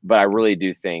 But I really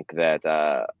do think that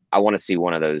I want to see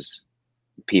one of those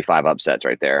P5 upsets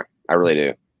right there. I really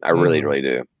do. I really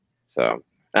do. So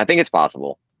I think it's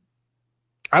possible.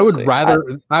 I would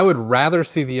rather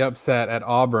see the upset at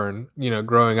Auburn,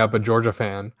 growing up a Georgia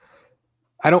fan.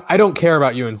 I don't care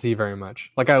about UNC very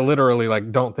much. Like I literally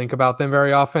don't think about them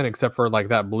very often, except for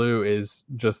that blue is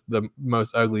just the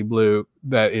most ugly blue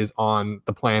that is on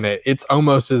the planet. It's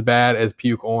almost as bad as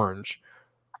puke orange.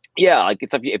 Yeah,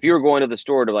 it's like if you were going to the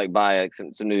store to buy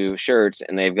some new shirts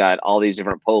and they've got all these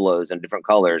different polos and different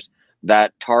colors,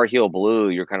 that Tar Heel blue,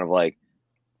 you're kind of like,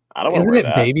 I don't want to wear that.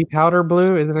 Isn't it baby powder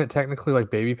blue? Isn't it technically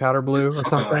baby powder blue or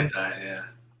something? Like that, yeah.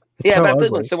 Yeah, so but I feel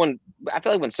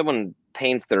ugly. when someone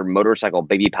paints their motorcycle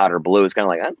baby powder blue, it's kind of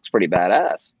like, that looks pretty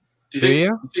badass. Do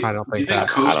you? I don't think that.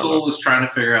 Coastal was trying to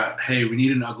figure out, hey, we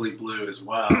need an ugly blue as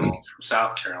well from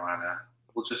South Carolina.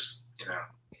 We'll just,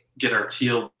 get our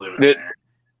teal blue in there.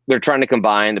 They're trying to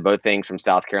combine the both things from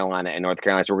South Carolina and North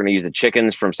Carolina. So we're going to use the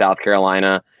chickens from South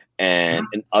Carolina and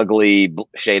an ugly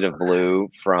shade of blue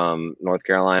from North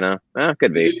Carolina.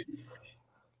 Could be.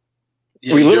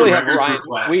 Yeah, we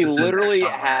literally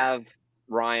have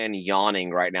Ryan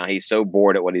yawning right now. He's so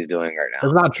bored at what he's doing right now.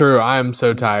 It's not true. I am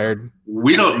so tired.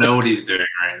 We don't know what he's doing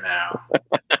right now.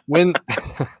 When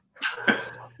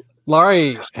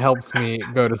Laurie helps me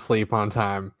go to sleep on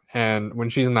time, and when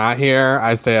she's not here,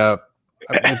 I stay up.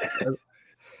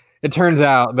 It turns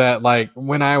out that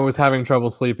when I was having trouble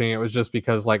sleeping, it was just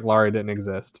because Laurie didn't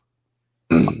exist.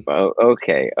 Oh,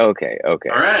 okay. All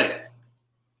right.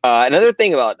 Another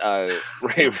thing about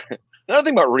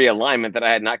realignment that I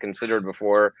had not considered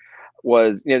before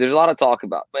was, there's a lot of talk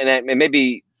about, and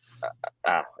maybe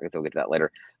I guess we'll get to that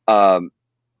later.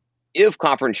 If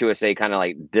Conference USA kind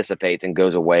of dissipates and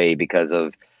goes away because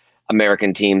of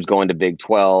American teams going to Big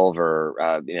 12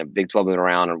 or Big 12 moving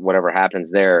around or whatever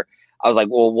happens there, I was like,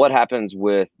 well, what happens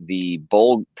with the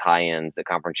bowl tie-ins that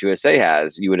Conference USA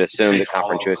has? You would assume that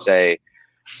Conference USA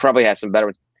probably has some better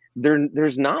ones.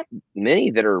 There's not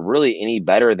many that are really any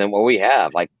better than what we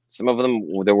have. Like some of them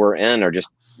that we're in are just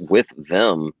with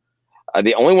them.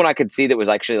 The only one I could see that was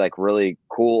actually like really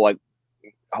cool, like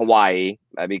Hawaii.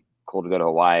 That'd be cool to go to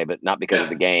Hawaii, but not because of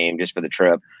the game, just for the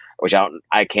trip. Which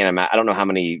I can't imagine. I don't know how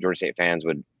many Georgia State fans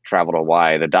would travel to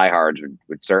Hawaii. The diehards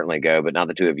would certainly go, but not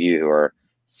the two of you who are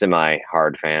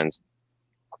semi-hard fans.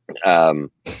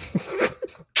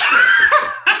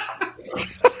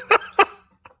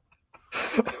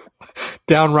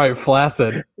 Downright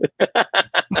flaccid.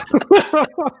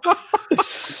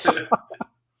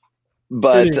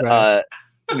 But the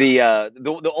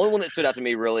only one that stood out to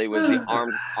me really was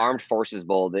the Armed Forces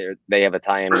Bowl. They have a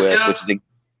tie-in with, which is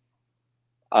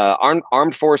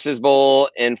Armed Forces Bowl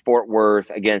in Fort Worth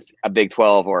against a Big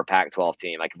 12 or a Pac-12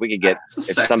 team. Like if we could get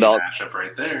Sun Belt matchup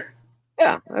right there.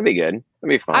 Yeah, that'd be good. That'd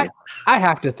be fun. I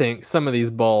have to think some of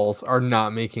these bowls are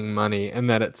not making money, and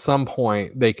that at some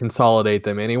point they consolidate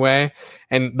them anyway.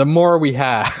 And the more we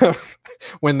have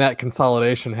when that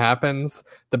consolidation happens,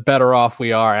 the better off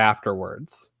we are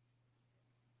afterwards.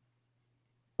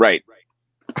 Right.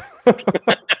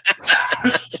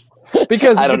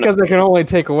 because they can only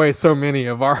take away so many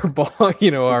of our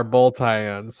bowl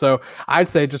tie-ins. So I'd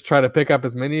say just try to pick up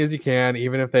as many as you can,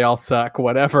 even if they all suck,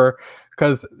 whatever.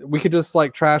 Because we could just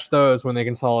like trash those when they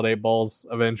consolidate bowls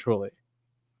eventually.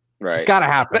 Right. It's got to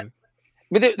happen.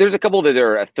 But there's a couple that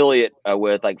are affiliate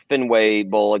with, like Fenway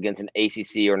Bowl against an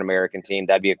ACC or an American team.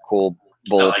 That'd be a cool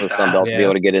bowl for Sun Belt to be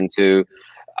able to get into.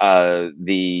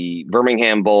 The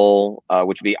Birmingham Bowl,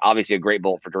 which would be obviously a great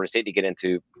bowl for Georgia State to get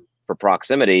into for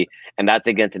proximity, and that's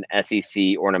against an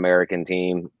SEC or an American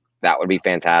team. That would be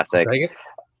fantastic.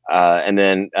 And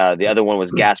then the other one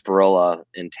was Gasparilla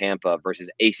in Tampa versus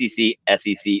ACC,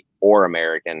 SEC, or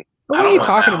American. What are you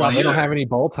talking about? They don't have any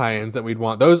bowl tie-ins that we'd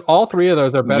want. All three of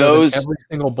those are better than every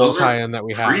single bowl tie-in that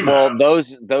we have. Well,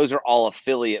 those are all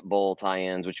affiliate bowl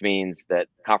tie-ins, which means that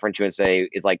Conference USA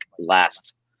is like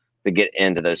last to get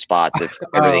into those spots if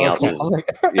everything else is.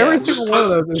 Every single one of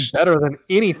those is better than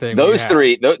anything. Those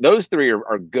three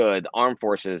are good. Armed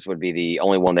Forces would be the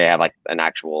only one they have like an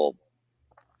actual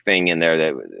thing in there.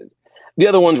 That the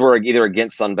other ones were either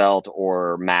against Sun Belt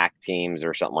or MAC teams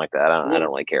or something like that. I don't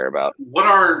really care about. What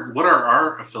are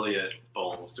our affiliate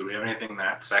bowls? Do we have anything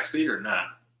that sexy or not?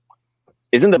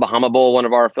 Isn't the Bahama Bowl one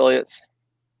of our affiliates?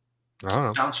 I don't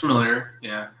know. Sounds familiar.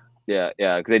 Yeah. Yeah.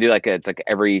 Because they do it's like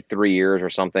every 3 years or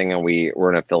something, and we're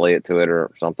an affiliate to it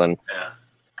or something. Yeah.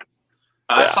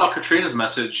 I saw Katrina's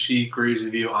message. She agrees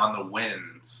with you on the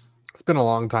wins. It's been a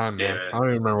long time, man. I don't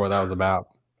even remember what that was about.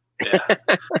 Yeah.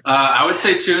 I would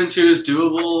say 2-2 is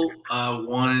doable.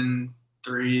 1-3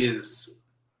 is.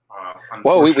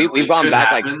 Whoa, we've gone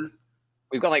back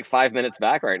we've got like 5 minutes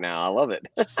back right now. I love it.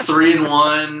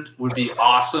 3-1 would be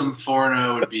awesome.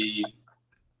 4-0 would be.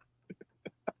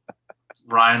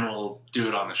 Ryan will do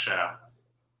it on the show.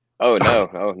 Oh no,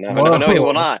 he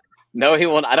will not. No, he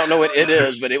won't. I don't know what it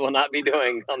is, but it will not be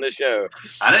doing on the show.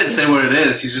 I didn't say what it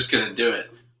is. He's just going to do it.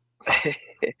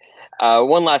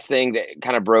 One last thing that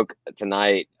kind of broke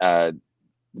tonight.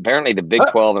 Apparently, the Big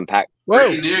 12 and Pac.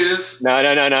 Breaking news. No.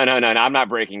 I'm not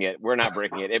breaking it. We're not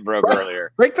breaking it. It broke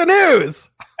earlier. Break the news.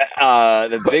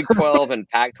 The Big 12 and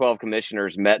Pac-12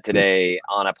 commissioners met today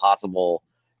on a possible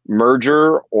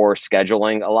merger or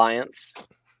scheduling alliance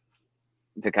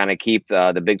to kind of keep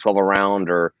the Big 12 around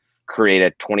or create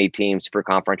a 20-team super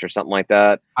conference or something like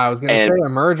that. I was going to say a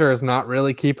merger is not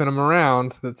really keeping them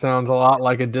around. That sounds a lot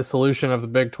like a dissolution of the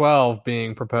Big 12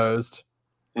 being proposed.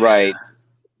 Right.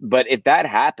 But if that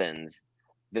happens,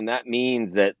 then that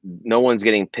means that no one's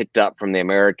getting picked up from the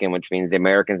American, which means the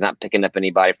American's not picking up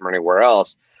anybody from anywhere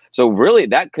else. So really,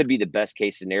 that could be the best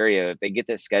case scenario. If they get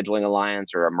this scheduling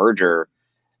alliance or a merger,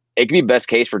 it could be best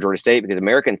case for Georgia State because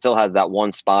American still has that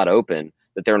one spot open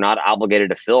that they're not obligated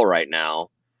to fill right now.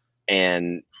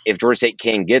 And if Georgia State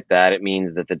can get that, it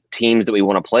means that the teams that we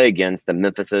want to play against, the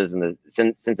Memphises and the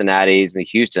Cincinnatis and the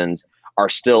Houstons, are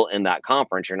still in that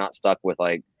conference. You're not stuck with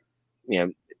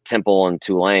Temple and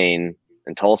Tulane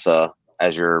and Tulsa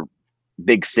as your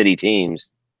big city teams.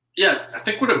 Yeah, I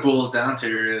think what it boils down to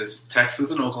here is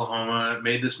Texas and Oklahoma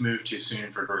made this move too soon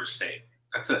for Georgia State.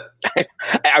 That's it.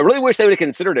 I really wish they would have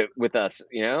considered it with us,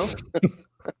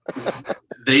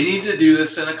 They need to do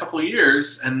this in a couple of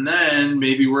years, and then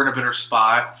maybe we're in a better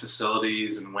spot.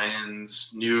 Facilities and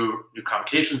wins, new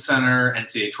convocation center,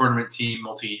 NCAA tournament team,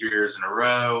 multi-years in a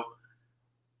row.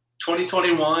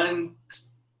 2021.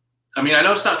 I mean, I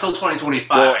know it's not till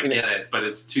 2025. Well, I get it, but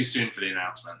it's too soon for the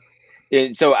announcement.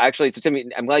 So Timmy,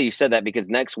 I'm glad you said that because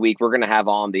next week we're going to have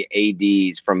on the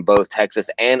ADs from both Texas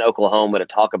and Oklahoma to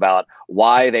talk about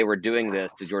why they were doing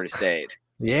this to Georgia State.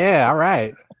 Yeah, all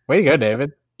right. Way to go,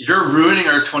 David. You're ruining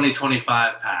our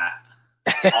 2025 path.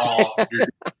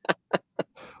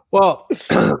 Well,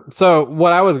 so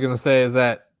what I was going to say is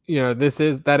that,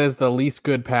 that is the least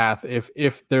good path.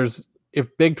 If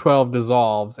Big 12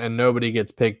 dissolves and nobody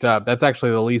gets picked up, that's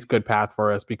actually the least good path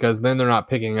for us, because then they're not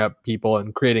picking up people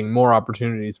and creating more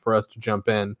opportunities for us to jump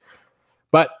in.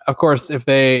 But of course, if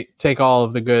they take all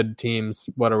of the good teams,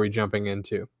 what are we jumping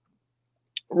into?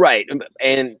 Right.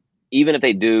 And even if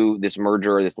they do this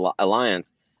merger or this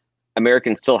alliance,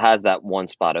 American still has that one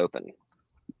spot open,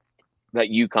 that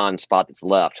UConn spot that's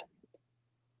left,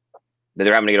 that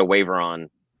they're having to get a waiver on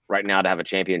right now to have a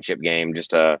championship game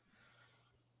just to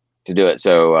do it.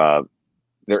 So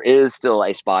there is still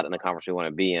a spot in the conference we want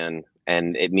to be in,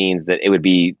 and it means that it would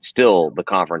be still the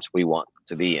conference we want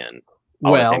to be in.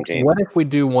 Well, what if we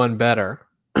do one better?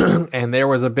 And there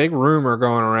was a big rumor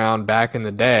going around back in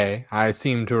the day, I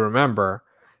seem to remember,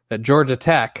 that Georgia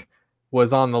Tech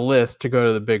was on the list to go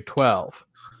to the Big 12.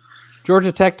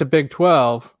 Georgia Tech to Big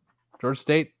 12, Georgia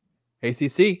State,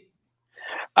 ACC.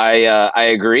 I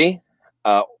agree,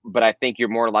 but I think you're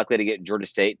more likely to get Georgia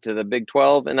State to the Big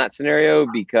 12 in that scenario,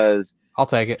 because I'll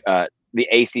take it. The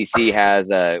ACC has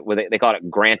they call it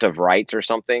grant of rights or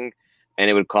something, and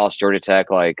it would cost Georgia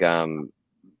Tech like $100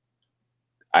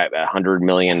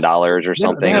 million or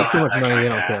something. They have so much money, they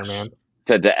don't care, man.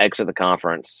 To exit the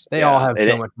conference. They all have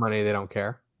so much money, they don't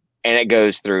care. And it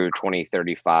goes through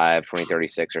 2035,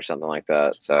 2036 or something like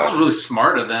that. So that was really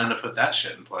smart of them to put that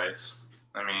shit in place.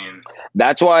 I mean,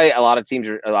 that's why a lot of teams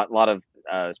a lot of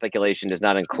speculation does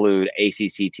not include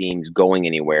ACC teams going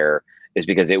anywhere, is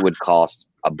because it would cost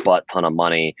a butt ton of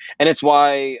money. And it's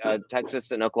why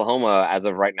Texas and Oklahoma, as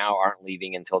of right now, aren't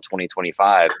leaving until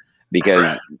 2025,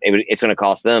 because it's going to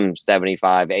cost them $75,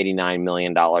 $89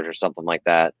 million or something like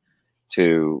that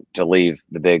to leave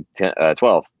the Big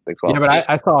 12. Big 12. Yeah, but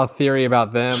I saw a theory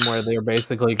about them where they're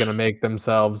basically going to make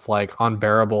themselves like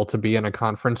unbearable to be in a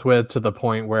conference with, to the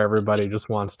point where everybody just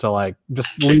wants to like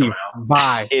just leave.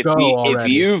 Bye.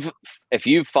 If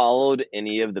you've followed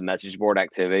any of the message board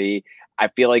activity, I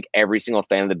feel like every single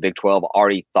fan of the Big 12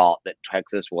 already thought that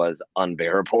Texas was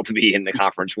unbearable to be in the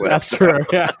conference with. That's true.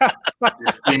 Yeah.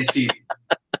 Your fancy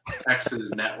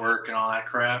Texas network and all that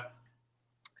crap.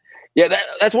 Yeah,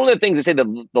 that's one of the things they say, the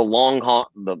Longhorn.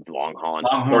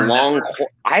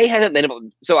 I haven't been able,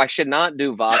 so I should not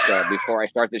do vodka before I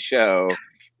start the show,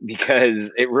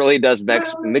 because it really does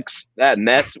mess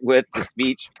with the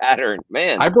speech pattern.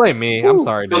 Man, I blame me. I'm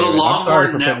sorry, so David. I'm sorry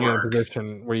for putting you in a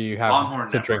position where you have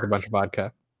to drink a bunch of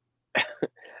vodka.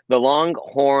 The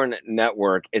Longhorn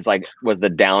Network was the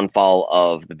downfall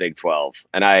of the Big 12,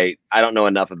 and I don't know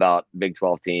enough about Big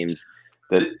 12 teams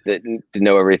to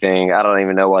know everything. I don't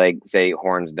even know why they say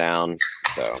horns down.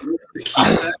 So keep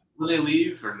that when they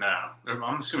leave, or no?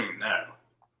 I'm assuming no.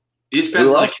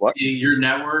 ESPN's like, hey, your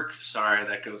network, sorry,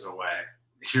 that goes away.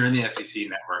 You're in the SEC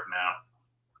network now.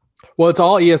 Well, it's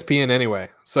all ESPN anyway,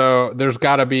 so there's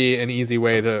got to be an easy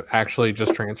way to actually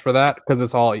just transfer that, because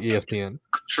it's all ESPN.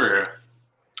 True.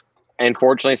 And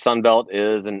fortunately, Sunbelt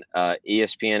is an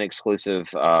ESPN exclusive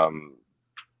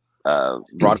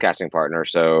broadcasting partner.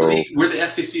 So we're the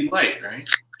SEC light, right?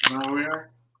 You know where we are?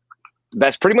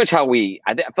 That's pretty much how I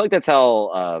feel like that's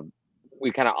how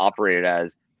we kind of operated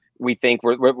as. We think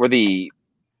we're the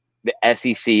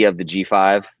SEC of the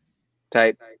G5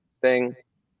 type thing.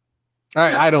 All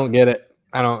right, I don't get it.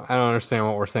 I don't understand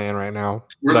what we're saying right now.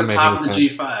 We're the top of the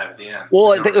G5. Yeah.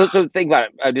 Well, so think about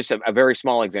it. Just a very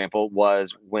small example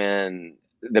was when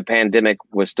the pandemic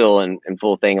was still in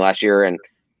full thing last year, and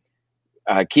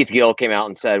Keith Gill came out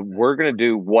and said, "We're going to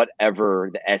do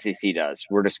whatever the SEC does.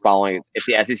 We're just following. If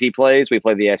the SEC plays, we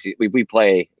play the SEC. We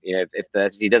play. If the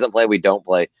SEC doesn't play, we don't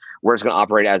play. We're just going to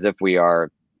operate as if we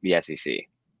are the SEC."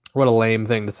 What a lame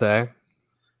thing to say.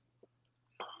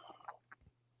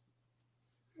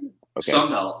 Okay.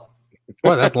 Sunbelt.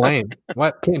 What? That's lame.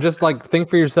 What? Can't just think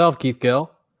for yourself, Keith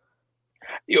Gill.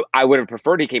 I would have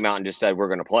preferred he came out and just said we're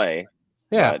going to play.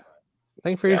 Yeah.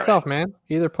 Think for yourself, man.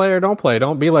 Either play or don't play.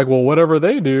 Don't be like, well, whatever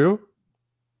they do.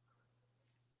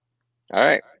 All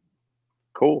right.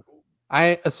 Cool.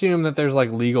 I assume that there's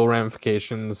legal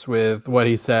ramifications with what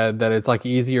he said, that it's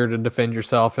easier to defend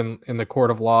yourself in the court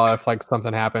of law if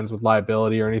something happens with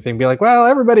liability or anything. Be like, well,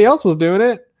 everybody else was doing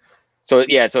it. So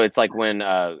it's like when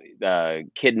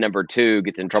kid number 2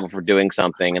 gets in trouble for doing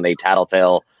something, and they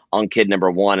tattletale on kid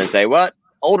number 1 and say, "What?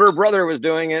 Older brother was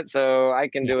doing it, so I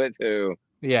can do it too."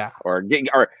 Yeah. Or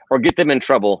get them in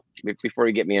trouble before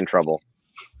you get me in trouble.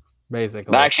 Basically.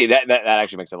 But actually, that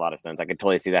makes a lot of sense. I could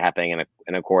totally see that happening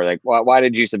in a court. Why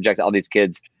did you subject all these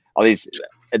kids, all these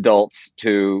adults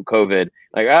to COVID.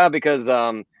 Because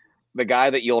the guy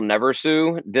that you'll never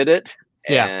sue did it.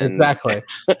 Yeah, And exactly.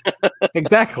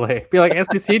 Exactly. Be like,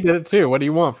 SBC did it too. What do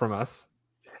you want from us?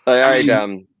 All right.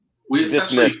 We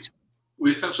dismissed.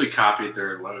 essentially copied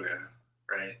their logo,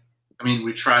 right? I mean,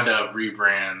 we tried to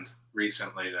rebrand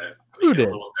recently to make it a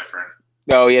little different.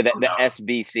 Oh yeah, the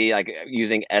SBC, like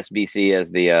using SBC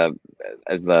as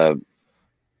the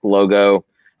logo,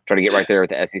 try to get right there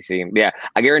with the SEC. Yeah,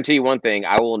 I guarantee you one thing: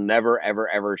 I will never, ever,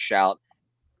 ever shout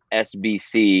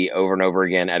SBC over and over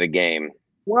again at a game.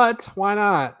 What? Why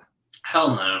not?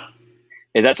 Hell no.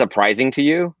 Is that surprising to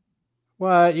you?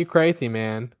 What? You crazy,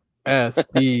 man.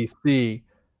 SBC.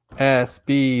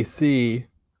 SBC.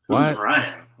 What? Who's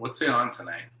Ryan? What's he on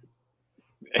tonight?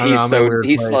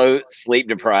 He's so sleep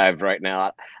deprived right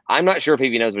now. I'm not sure if he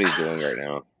even knows what he's doing right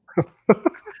now.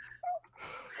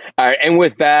 All right, and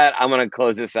with that, I'm going to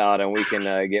close this out, and we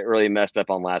can get really messed up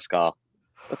on last call.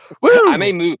 Woo!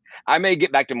 I may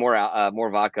get back to more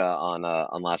vodka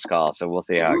on last call, so we'll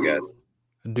see how it goes.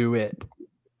 Do it.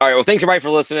 All right. Well, thanks everybody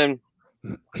for listening.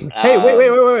 Hey,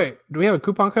 wait. Do we have a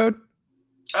coupon code?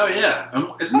 Oh yeah.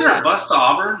 Isn't there a bus to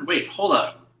Auburn? Wait, hold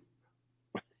up.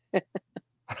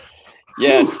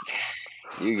 Yes,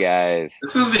 you guys.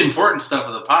 This is the important stuff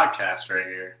of the podcast right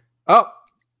here. Oh,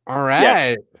 all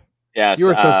right. Yes. You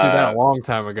were supposed to do that a long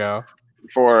time ago.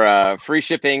 For free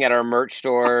shipping at our merch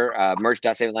store,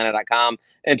 merch.stateofatlanta.com.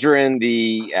 Enter in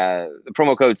the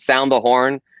promo code Sound the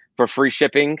Horn for free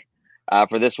shipping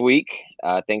for this week.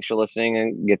 Thanks for listening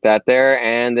and get that there.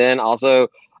 And then also,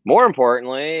 more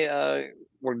importantly,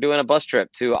 we're doing a bus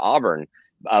trip to Auburn.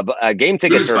 Game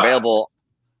tickets are available.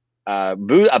 A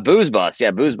booze bus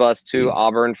to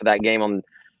Auburn for that game on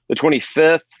the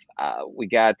 25th. We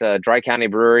got Dry County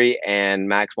Brewery and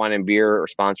Max Wine and Beer are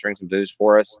sponsoring some booze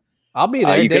for us. I'll be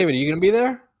there. David, are you going to be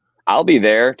there? I'll be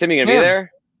there. Tim, you going to be there?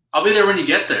 I'll be there when you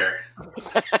get there.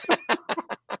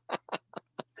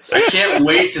 I can't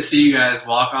wait to see you guys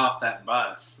walk off that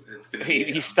bus. It's going to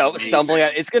be he's stumbling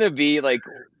out. It's going to be like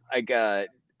I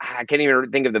can't even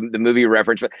think of the movie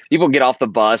reference, but people get off the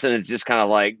bus and it's just kind of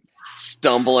like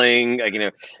stumbling, like,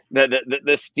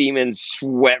 the steam and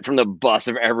sweat from the bus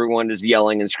of everyone just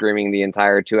yelling and screaming the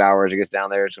entire 2 hours it gets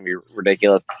down there. It's gonna be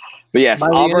ridiculous. But yes,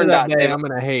 Auburn. I'm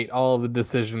gonna hate all of the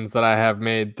decisions that I have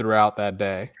made throughout that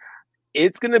day.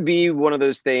 It's gonna be one of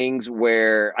those things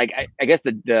where I guess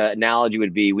the analogy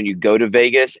would be when you go to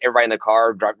Vegas, everybody in the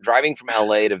car driving from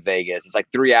LA to Vegas, it's like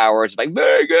 3 hours. It's like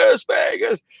Vegas,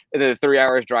 and then the 3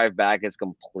 hours drive back is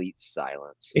complete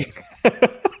silence.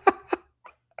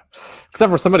 Except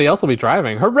for somebody else will be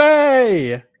driving.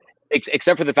 Hooray!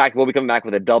 Except for the fact we'll be coming back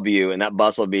with a W, and that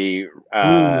bus will be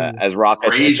as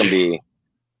raucous as it can be.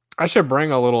 I should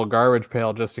bring a little garbage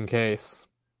pail just in case.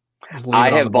 I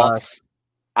have bought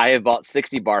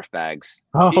 60 barf bags.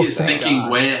 Oh, he is thinking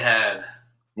way ahead.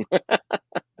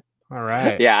 All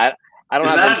right. Yeah, I don't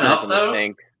have that enough though.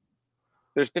 Thing.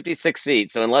 There's 56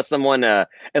 seats, so unless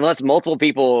multiple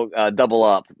people double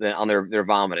up on their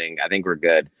vomiting, I think we're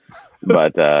good.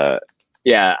 But go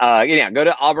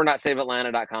to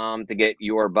auburn.stateofatlanta.com to get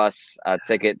your bus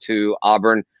ticket to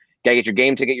Auburn. Gotta get your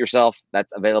game ticket yourself.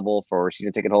 That's available for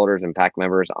season ticket holders and pack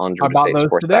members on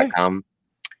GeorgiaStateSports.com.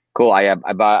 Cool. I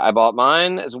bought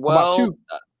mine as well. I bought two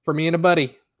for me and a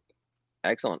buddy.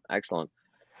 Excellent.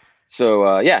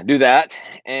 So do that.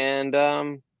 And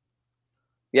am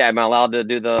I allowed to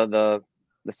do the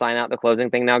sign out, the closing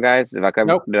thing now, guys? Did I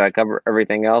cover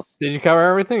everything else? Did you cover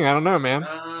everything? I don't know, man.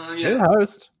 Yeah.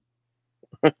 Host.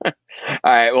 All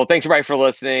right. Well, thanks everybody for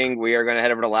listening. We are going to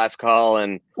head over to last call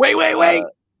and wait.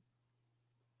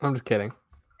 I'm just kidding.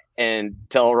 And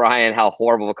tell Ryan how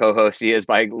horrible a co-host he is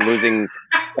by losing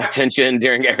attention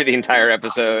during the entire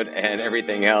episode and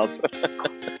everything else.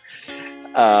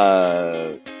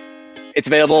 It's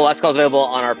available. Last call is available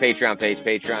on our Patreon page,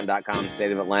 patreon.com,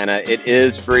 State of Atlanta. It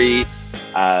is free.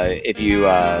 If you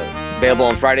available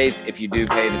on Fridays. If you do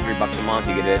pay the $3 a month,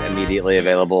 you get it immediately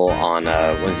available on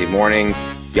Wednesday mornings.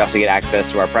 You also get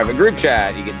access to our private group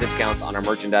chat. You get discounts on our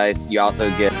merchandise. You also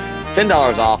get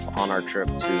 $10 off on our trip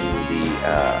to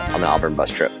on the Auburn bus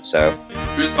trip. So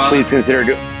please consider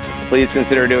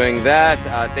doing that.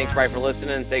 Thanks, Brian, for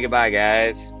listening. Say goodbye,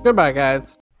 guys. Goodbye,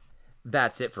 guys.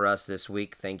 That's it for us this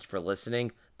week. Thank you for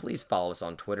listening. Please follow us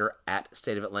on Twitter at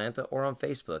State of Atlanta or on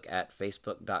Facebook at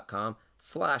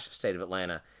facebook.com/State of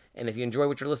Atlanta. And if you enjoy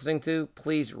what you're listening to,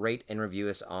 please rate and review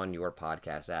us on your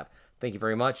podcast app. Thank you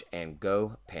very much, and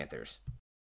go Panthers.